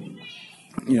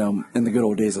 in the good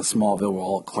old days of Smallville, were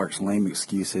all Clark's lame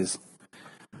excuses.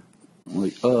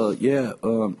 Like, yeah.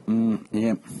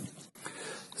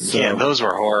 So, Yeah, those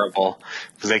were horrible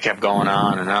because they kept going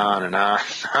on and on and on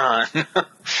and on.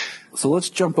 So let's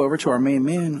jump over to our main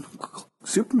man,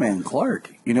 Superman,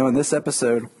 Clark. In this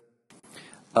episode,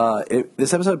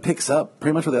 this episode picks up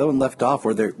pretty much where the other one left off,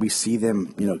 where we see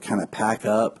them, kind of pack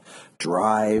up,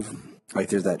 drive. Like,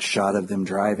 there's that shot of them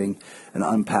driving and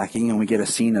unpacking, and we get a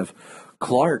scene of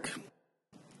Clark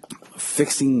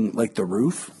fixing, like, the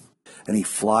roof. And he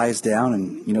flies down,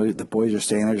 and, the boys are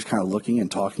standing there just kind of looking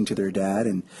and talking to their dad,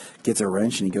 and gets a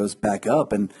wrench, and he goes back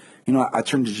up. And, I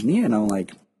turned to Jania, and I'm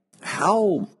like,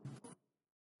 how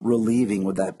relieving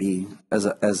would that be as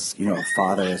a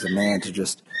father, as a man, to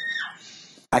just,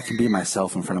 I can be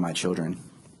myself in front of my children.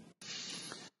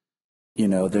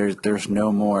 There's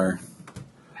no more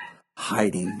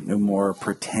hiding, no more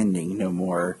pretending, no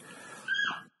more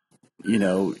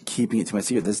keeping it to my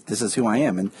secret. This is who I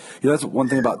am. And that's one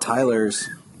thing about Tyler's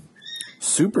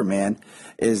Superman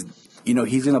is,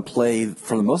 he's going to play,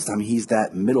 for the most of the time, he's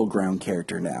that middle ground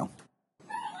character now.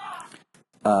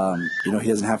 He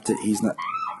doesn't have to, he's not,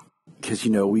 because,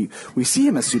 we see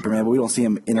him as Superman, but we don't see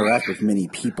him interact with many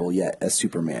people yet as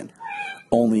Superman.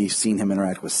 Only seen him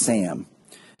interact with Sam.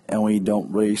 And we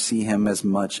don't really see him as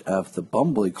much of the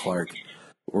bumbly Clark,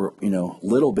 or,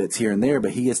 little bits here and there,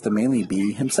 but he gets to mainly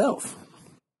be himself.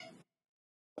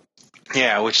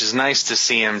 Yeah, which is nice to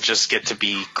see him just get to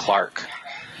be Clark,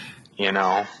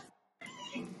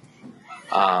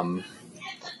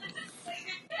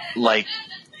 like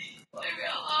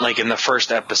in the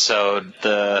first episode,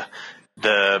 the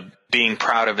being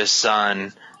proud of his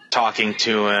son, talking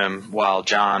to him while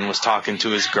John was talking to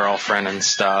his girlfriend and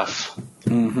stuff.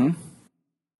 Mm-hmm.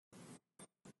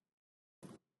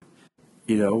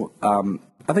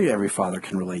 I think every father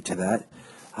can relate to that.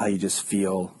 How you just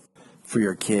feel for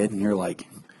your kid, and you're like,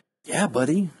 "Yeah,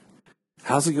 buddy,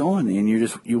 how's it going?" And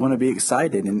you want to be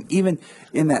excited. And even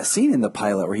in that scene in the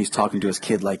pilot where he's talking to his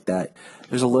kid like that,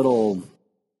 there's a little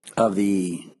of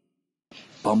the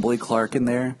bumbly Clark in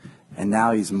there, and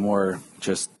now he's more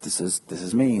just, this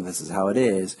is me, this is how it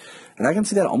is. And I can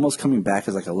see that almost coming back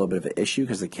as like a little bit of an issue,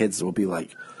 because the kids will be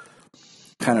like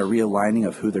kind of realigning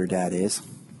of who their dad is.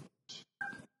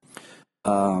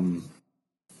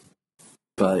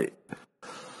 But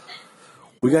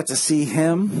we got to see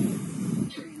him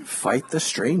fight the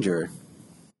Stranger.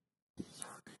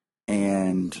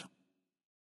 And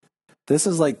this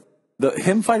is like,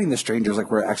 him fighting the Stranger is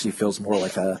like where it actually feels more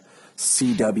like a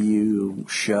CW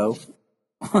show.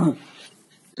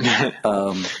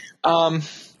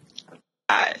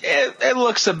 It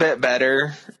looks a bit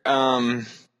better.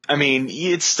 I mean,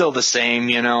 it's still the same,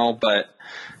 but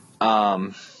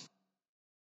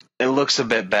it looks a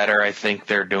bit better. I think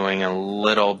they're doing a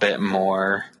little bit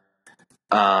more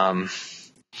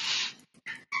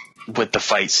with the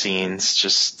fight scenes.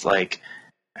 Just like,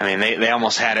 I mean, they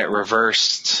almost had it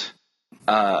reversed.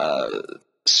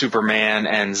 Superman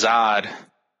and Zod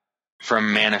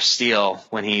from Man of Steel,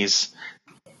 when he's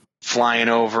flying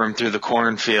over him through the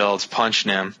cornfields,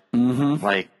 punching him. Mm-hmm.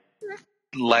 Like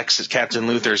Captain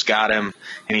Luther's got him,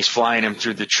 and he's flying him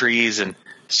through the trees, and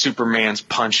Superman's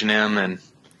punching him. And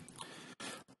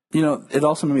it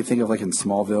also made me think of like in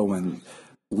Smallville when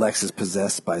Lex is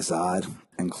possessed by Zod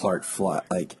and Clark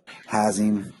has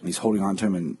him, and he's holding on to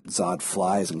him, and Zod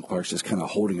flies, and Clark's just kind of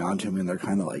holding on to him, and they're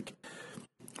kind of like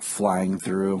flying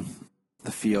through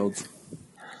the fields.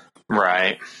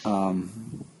 Right.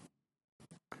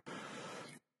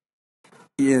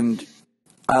 And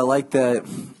I like that,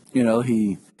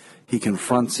 he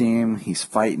confronts him, he's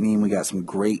fighting him. We got some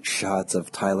great shots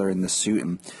of Tyler in the suit,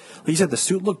 and like you said, the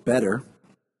suit looked better.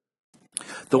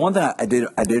 The one that I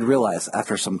did realize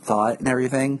after some thought and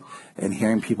everything, and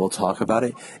hearing people talk about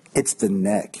it, it's the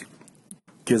neck.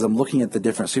 Because I'm looking at the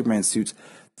different Superman suits,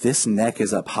 this neck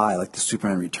is up high like the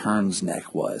Superman Returns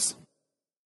neck was.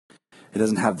 It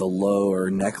doesn't have the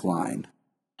lower neckline,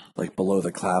 like below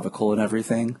the clavicle and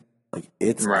everything. Like,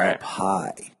 it's up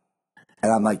high.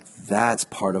 And I'm like, that's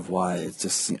part of why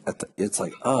it's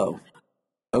like, oh,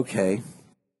 okay.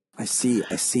 I see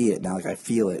it now. Like, I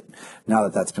feel it now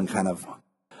that's been kind of,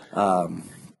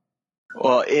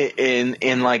 well,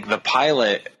 in like the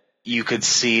pilot, you could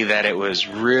see that it was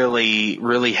really,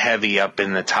 really heavy up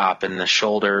in the top, in the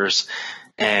shoulders,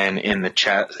 and in the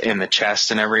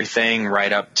chest and everything,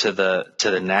 right up to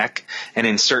the neck. And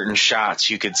in certain shots,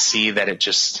 you could see that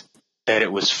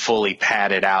it was fully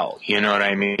padded out. You know what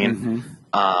I mean?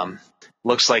 Mm-hmm.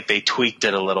 Looks like they tweaked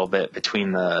it a little bit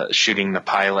between shooting the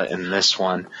pilot and this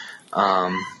one,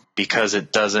 because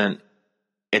it doesn't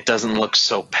look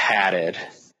so padded.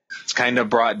 It's kind of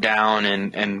brought down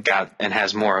and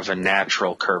has more of a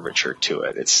natural curvature to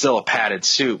it. It's still a padded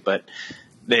suit, but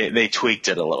they tweaked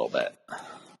it a little bit.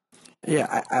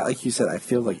 Yeah, I like you said, I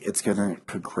feel like it's going to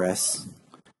progress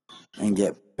and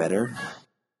get better.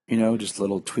 Just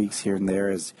little tweaks here and there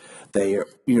as they,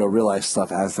 realize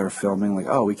stuff as they're filming. Like,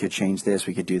 oh, we could change this,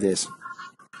 we could do this.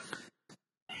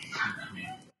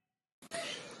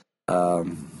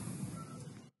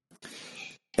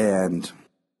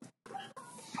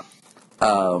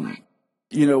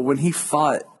 When he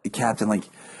fought the captain, like,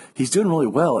 he's doing really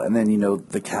well. And then,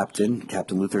 the Captain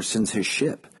Luthor, sends his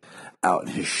ship out.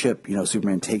 His ship,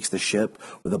 Superman takes the ship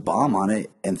with a bomb on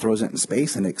it and throws it in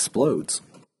space, and it explodes.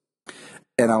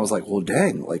 And I was like, well,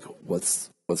 dang, like, what's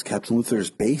Captain Luthor's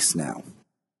base now?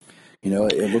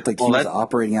 It looked like he was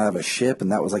operating out of a ship,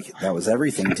 and that was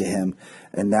everything to him.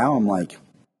 And now I'm like,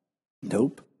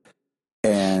 nope.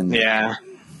 And yeah.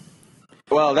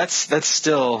 Well, that's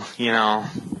still,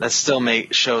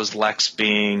 shows Lex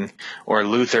being, or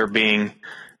Luthor being,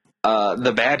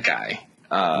 the bad guy.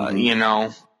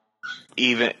 Mm-hmm.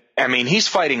 He's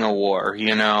fighting a war,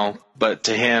 but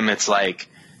to him, it's like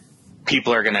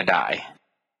people are going to die.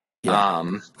 Yeah.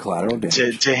 Collateral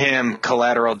damage. To him,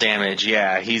 collateral damage.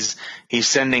 Yeah. He's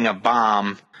sending a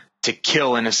bomb to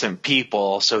kill innocent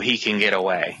people so he can get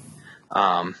away.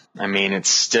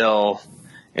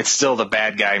 It's still the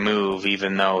bad guy move,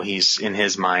 even though in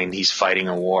his mind, he's fighting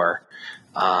a war.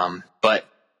 But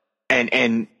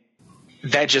that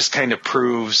just kind of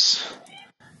proves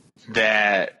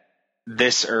that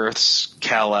this Earth's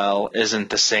Kal-El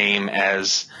isn't the same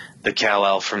as the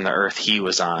Kal-El from the Earth he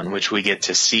was on, which we get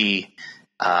to see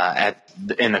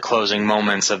in the closing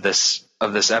moments of this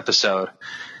episode.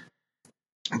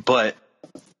 But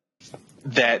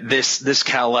that this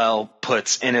Kal-El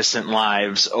puts innocent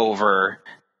lives over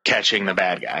catching the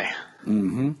bad guy.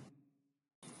 Mm-hmm.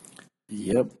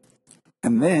 Yep.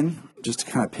 And then, just to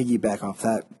kind of piggyback off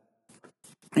that,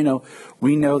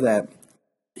 we know that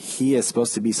he is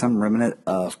supposed to be some remnant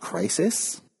of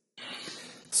Crisis.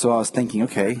 So I was thinking,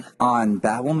 okay, on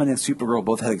Batwoman and Supergirl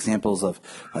both had examples of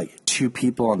like two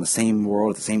people on the same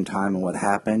world at the same time and what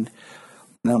happened.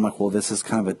 And then I'm like, well, this is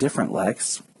kind of a different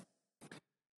Lex.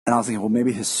 And I was thinking, well,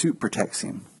 maybe his suit protects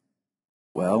him.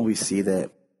 Well, we see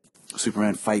that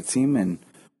Superman fights him and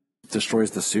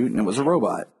destroys the suit, and it was a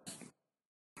robot.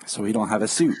 So he don't have a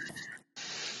suit.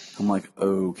 I'm like,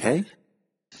 okay.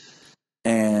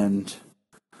 And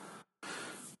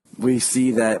we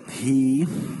see that he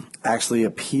actually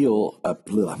appeals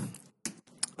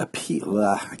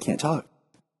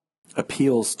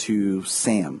to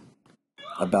Sam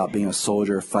about being a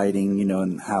soldier, fighting,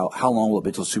 and how long will it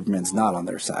be till Superman's not on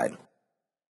their side.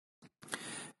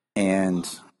 And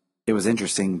it was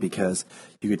interesting because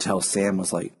you could tell Sam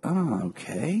was like, oh,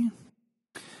 okay.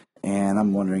 And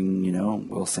I'm wondering,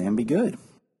 will Sam be good?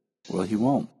 Well, he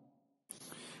won't.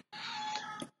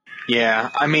 Yeah,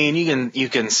 you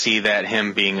can see that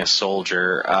him being a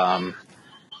soldier,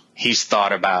 he's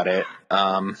thought about it.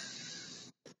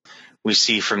 We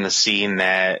see from the scene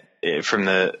that from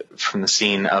the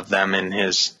scene of them in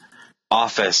his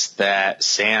office that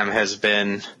Sam has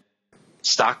been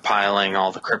stockpiling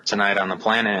all the kryptonite on the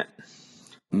planet.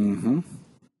 Mm-hmm.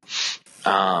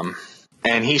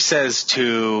 And he says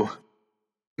to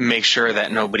make sure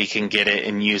that nobody can get it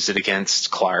and use it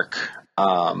against Clark.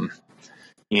 You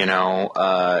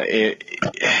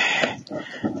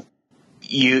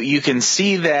can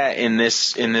see that in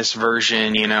this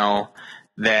version,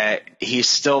 that he's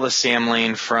still the Sam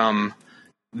Lane from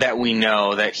that we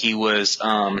know, that he was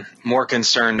more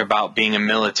concerned about being a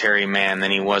military man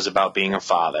than he was about being a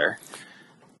father.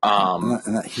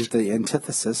 And that he's the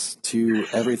antithesis to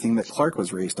everything that Clark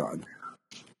was raised on.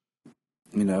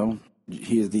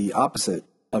 He is the opposite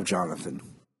of Jonathan.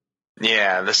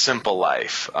 Yeah, the simple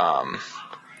life,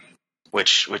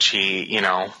 which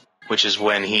is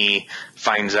when he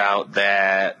finds out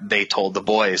that they told the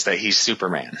boys that he's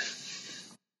Superman.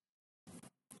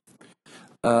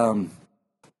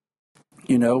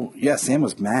 Sam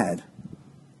was mad.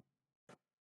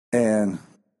 And,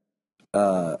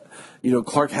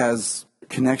 Clark has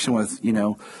connection with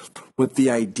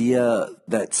the idea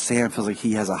that Sam feels like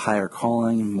he has a higher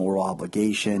calling, moral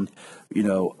obligation,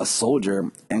 a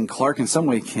soldier. And Clark in some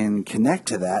way can connect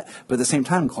to that. But at the same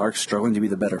time, Clark's struggling to be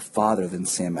the better father than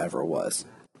Sam ever was.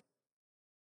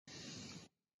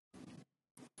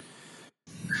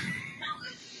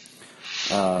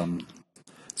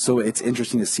 So it's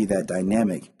interesting to see that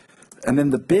dynamic. And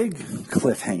then the big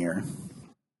cliffhanger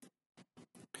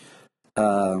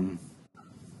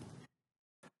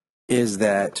is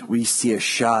that we see a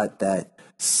shot that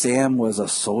Sam was a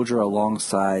soldier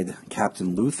alongside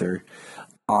Captain Luthor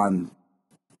on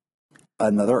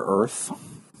another Earth.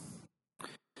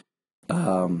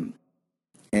 And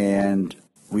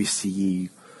we see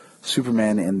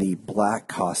Superman in the black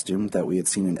costume that we had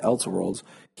seen in Elseworlds,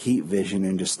 heat vision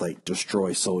and just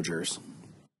destroy soldiers.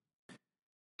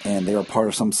 And they were part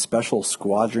of some special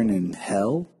squadron in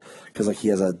hell, because he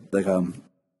has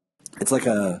it's like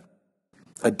a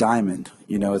diamond.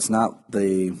 It's not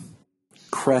the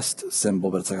crest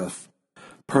symbol, but it's like a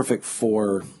perfect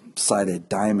 4-sided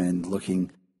diamond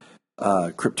looking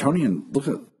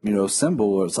Kryptonian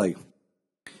symbol where it's like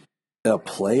a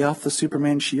play off the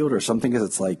Superman shield or something, because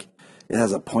it's it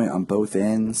has a point on both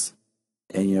ends,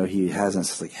 and he has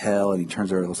it's like hell, and he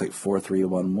turns over, it looks like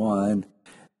 4311,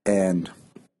 and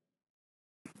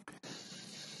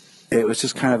it was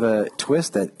just kind of a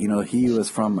twist that he was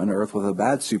from an Earth with a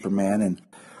bad Superman, and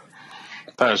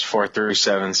That was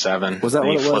 4377. Was that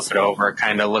what it was? Flip it over, it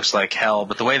kind of looks like hell,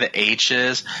 but the way the H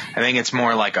is, I think it's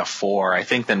more like a 4. I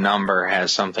think the number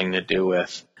has something to do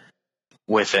with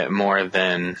it more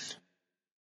than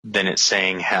it's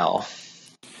saying hell.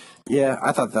 Yeah,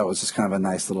 I thought that was just kind of a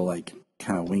nice little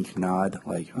kind of wink nod,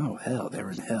 oh hell, they're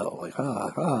in hell,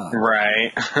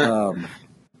 Right.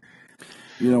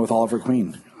 With Oliver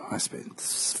Queen, I spent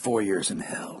 4 years in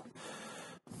hell.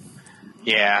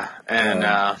 Yeah, and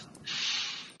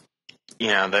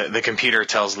the computer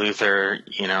tells Luthor,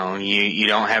 you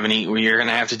don't have any. You're going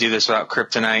to have to do this without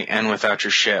kryptonite and without your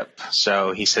ship.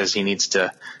 So he says he needs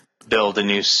to build a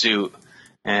new suit,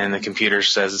 and the computer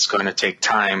says it's going to take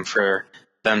time for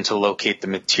them to locate the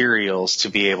materials to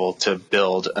be able to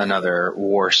build another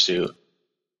war suit.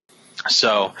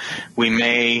 So we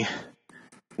may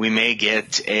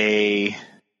get a.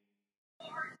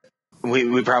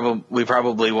 We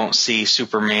probably won't see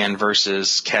Superman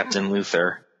versus Captain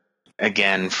Luthor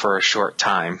again for a short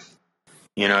time.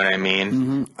 You know what I mean?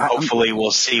 Mm-hmm. Hopefully we'll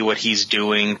see what he's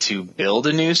doing to build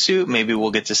a new suit. Maybe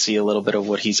we'll get to see a little bit of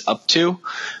what he's up to.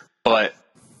 But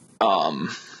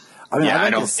I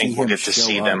don't think we'll get to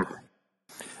see them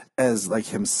as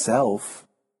himself,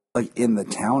 in the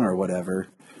town or whatever.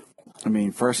 I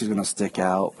mean, first he's going to stick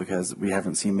out because we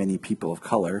haven't seen many people of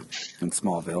color in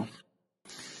Smallville.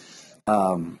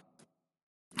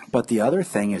 But the other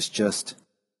thing is just,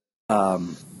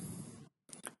 it'd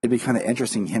be kind of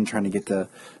interesting him trying to get to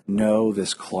know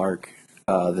this Clark,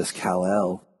 this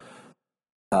Kal-El,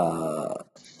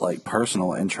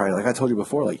 personal, and try, I told you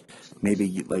before,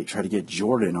 maybe try to get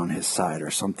Jordan on his side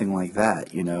or something like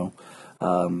that.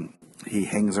 He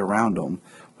hangs around them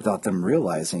without them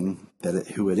realizing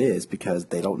who it is, because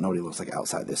they don't know what he looks like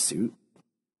outside this suit.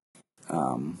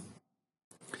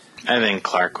 I think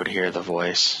Clark would hear the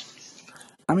voice.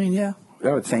 I mean, yeah,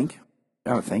 I would think.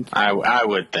 I would think. I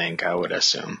would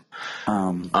assume.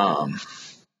 But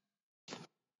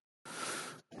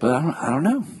I don't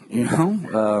know.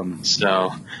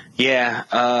 So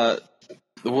yeah,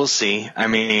 we'll see. I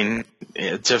mean,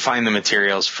 to find the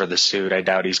materials for the suit, I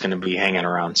doubt he's going to be hanging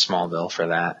around Smallville for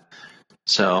that.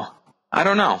 So I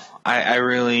don't know. I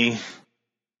really,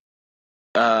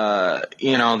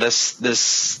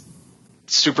 this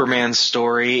Superman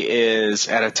story is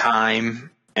at a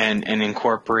time and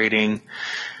incorporating,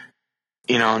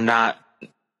 not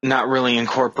really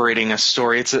incorporating a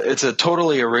story. It's a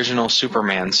totally original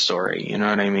Superman story. You know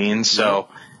what I mean? So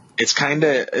it's kind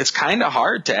of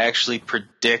hard to actually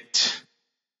predict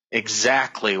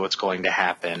exactly what's going to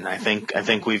happen. I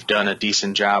think we've done a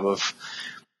decent job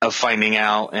of finding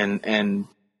out and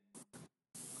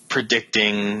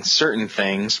predicting certain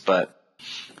things, but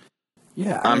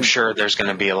I'm sure there's going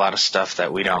to be a lot of stuff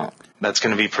that we don't. That's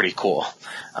going to be pretty cool.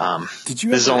 This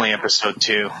is only episode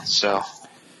 2, so.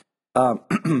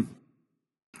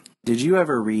 Did you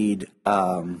ever read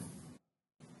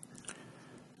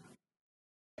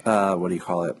what do you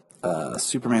call it?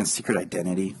 Superman's Secret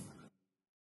Identity?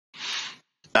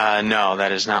 No,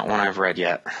 that is not one I've read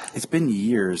yet. It's been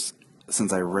years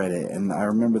since I read it, and I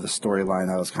remember the storyline.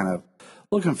 I was kind of a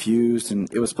little confused, and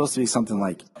it was supposed to be something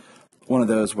like one of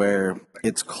those where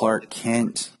it's Clark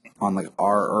Kent on like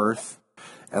our Earth,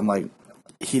 and like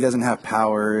he doesn't have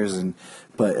powers,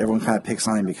 but everyone kind of picks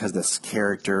on him because this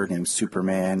character named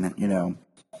Superman,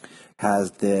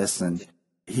 has this, and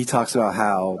he talks about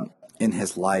how in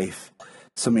his life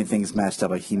so many things matched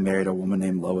up. Like he married a woman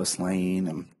named Lois Lane,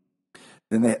 and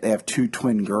then they have 2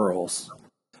 twin girls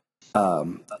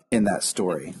in that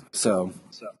story. So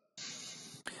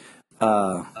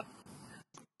I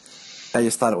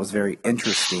just thought it was very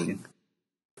interesting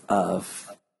of,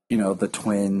 the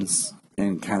twins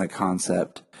and kind of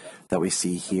concept that we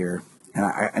see here. And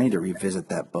I need to revisit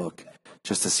that book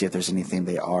just to see if there's anything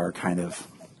they are kind of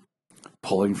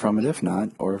pulling from it. If not,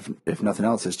 or if nothing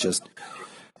else, it's just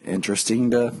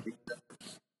interesting to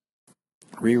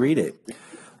reread it.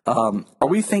 Are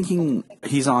we thinking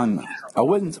he's on? Are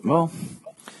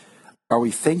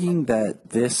we thinking that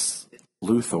this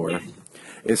Luthor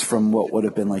is from what would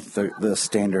have been like the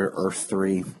standard Earth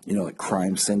 3, like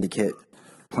crime syndicate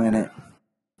planet?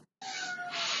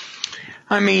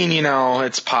 I mean,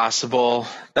 it's possible.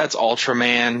 That's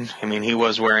Ultraman. I mean, he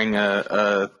was wearing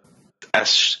an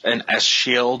S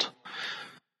shield.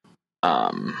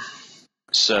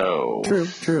 So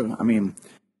True. I mean,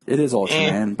 it is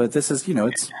Ultraman, but this is,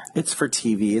 it's for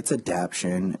TV, it's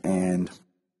adaptation, and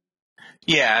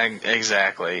yeah,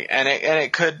 exactly. And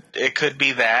it could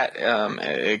be that.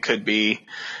 It could be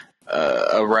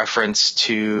a reference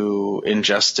to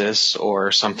Injustice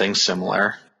or something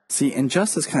similar. See,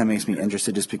 Injustice kind of makes me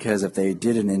interested just because if they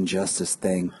did an Injustice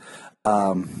thing,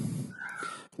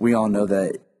 we all know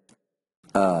that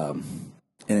in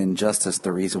Injustice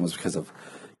the reason was because of,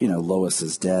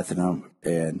 Lois's death,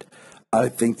 and I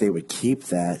think they would keep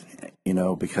that,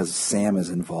 because Sam is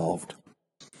involved.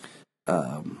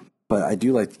 But I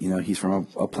do like, he's from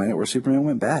a planet where Superman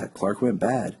went bad, Clark went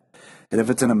bad. And if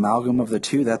it's an amalgam of the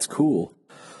two, that's cool.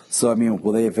 So, I mean,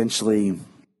 will they eventually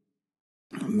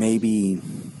maybe, I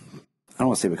don't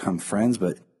want to say become friends,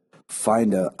 but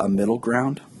find a middle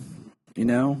ground,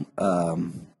 to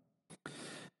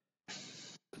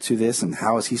this? And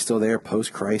how is he still there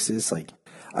post-crisis? Like,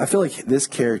 I feel like this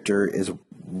character is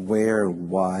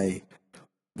why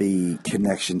the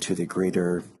connection to the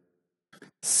greater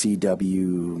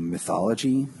CW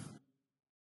mythology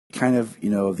kind of,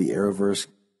 of the Arrowverse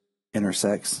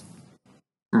intersects.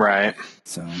 Right.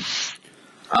 So,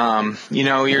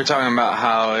 you're talking about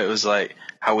how it was like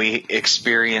how we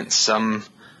experienced some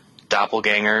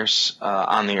doppelgangers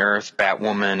on the Earth,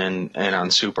 Batwoman and on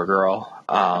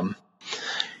Supergirl.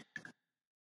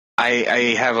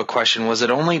 I have a question. Was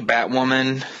it only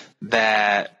Batwoman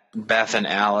that Beth and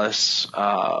Alice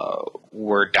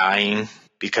were dying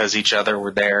because each other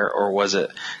were there, or was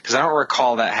it? Because I don't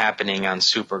recall that happening on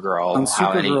Supergirl. On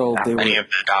Supergirl, how many of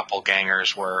the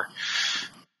doppelgangers were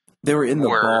in the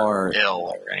bar,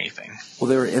 ill or anything. Well,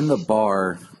 they were in the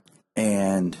bar,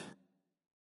 and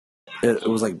it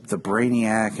was like the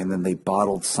Brainiac, and then they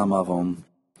bottled some of them.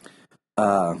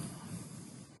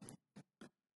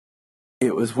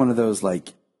 It was one of those,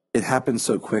 like, it happened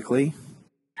so quickly.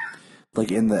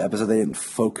 Like, in the episode, they didn't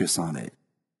focus on it,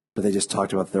 but they just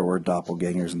talked about there were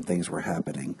doppelgangers and things were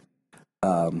happening.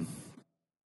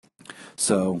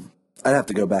 So I'd have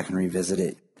to go back and revisit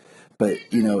it. But,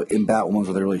 in Batwoman,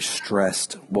 where they really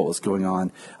stressed what was going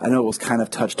on. I know it was kind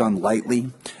of touched on lightly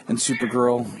in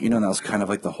Supergirl, and that was kind of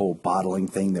like the whole bottling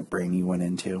thing that Brainy went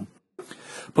into.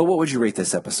 But what would you rate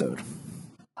this episode?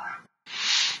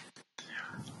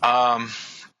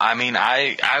 I mean,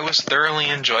 I was thoroughly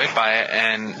enjoyed by it,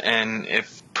 and it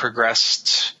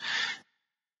progressed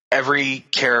every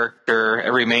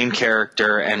main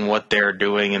character and what they're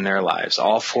doing in their lives.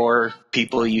 All 4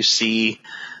 people you see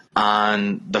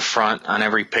on the front, on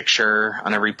every picture,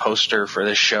 on every poster for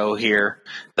this show here.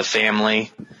 The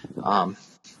family.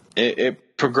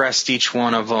 It progressed each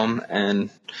one of them and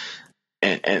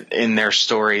in their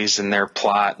stories and their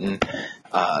plot and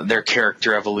their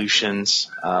character evolutions.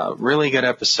 Really good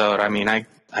episode. I mean, I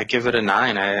give it a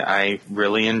 9. I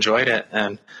really enjoyed it,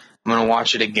 and I'm going to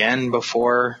watch it again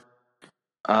before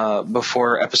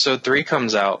episode 3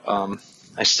 comes out.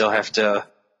 I still have to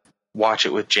watch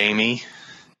it with Jamie.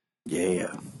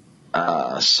 Yeah.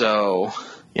 So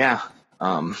yeah.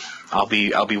 I'll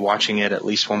be watching it at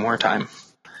least one more time.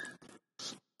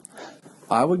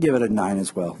 I would give it a 9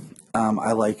 as well.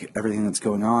 I like everything that's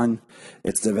going on.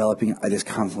 It's developing. I just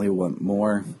constantly want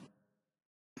more.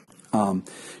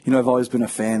 I've always been a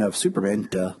fan of Superman,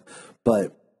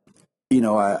 but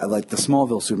I like the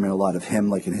Smallville Superman a lot, of him,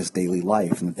 like in his daily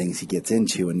life and the things he gets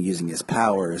into and using his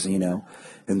powers, and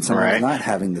someone's not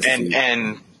having this.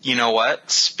 And you know what?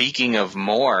 Speaking of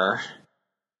more,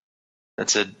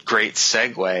 that's a great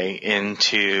segue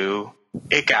into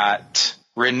it got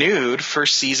renewed for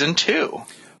season 2.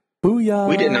 Booyah!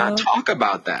 We did not talk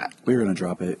about that. We were gonna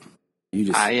drop it. You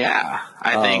just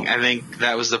I think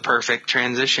that was the perfect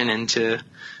transition into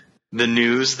the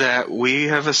news that we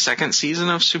have a second season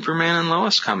of Superman and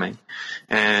Lois coming.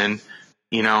 And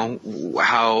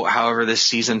however this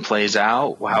season plays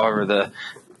out, however the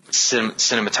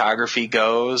cinematography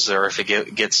goes, or if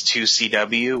it gets to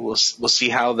CW, we'll see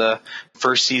how the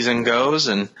first season goes,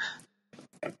 and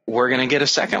we're gonna get a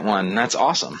second one. And that's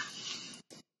awesome.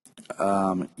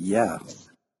 Yeah.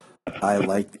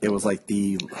 It was like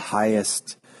the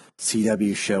highest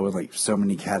CW show in like so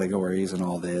many categories and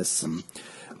all this. And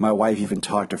my wife even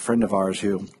talked to a friend of ours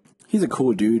who, he's a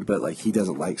cool dude, but like he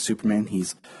doesn't like Superman.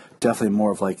 He's definitely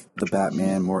more of like the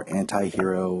Batman, more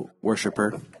anti-hero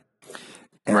worshiper.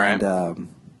 And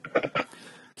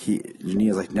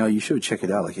Jania's like, no, you should check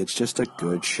it out. Like, it's just a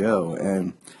good show.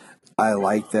 And I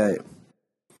like that,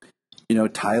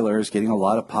 Tyler is getting a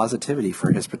lot of positivity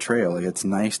for his portrayal. Like, it's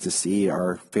nice to see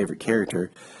our favorite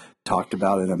character talked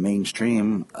about in a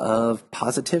mainstream of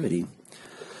positivity.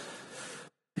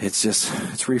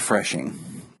 It's refreshing.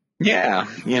 Yeah,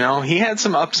 he had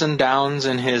some ups and downs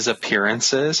in his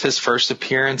appearances. His first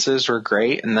appearances were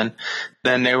great, and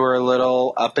then they were a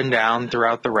little up and down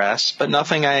throughout the rest, but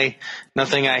nothing I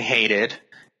hated.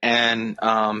 And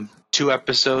 2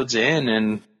 episodes in,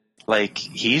 and like,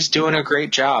 he's doing a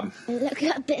great job. Look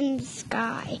up in the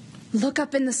sky. Look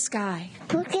up in the sky.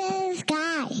 Look at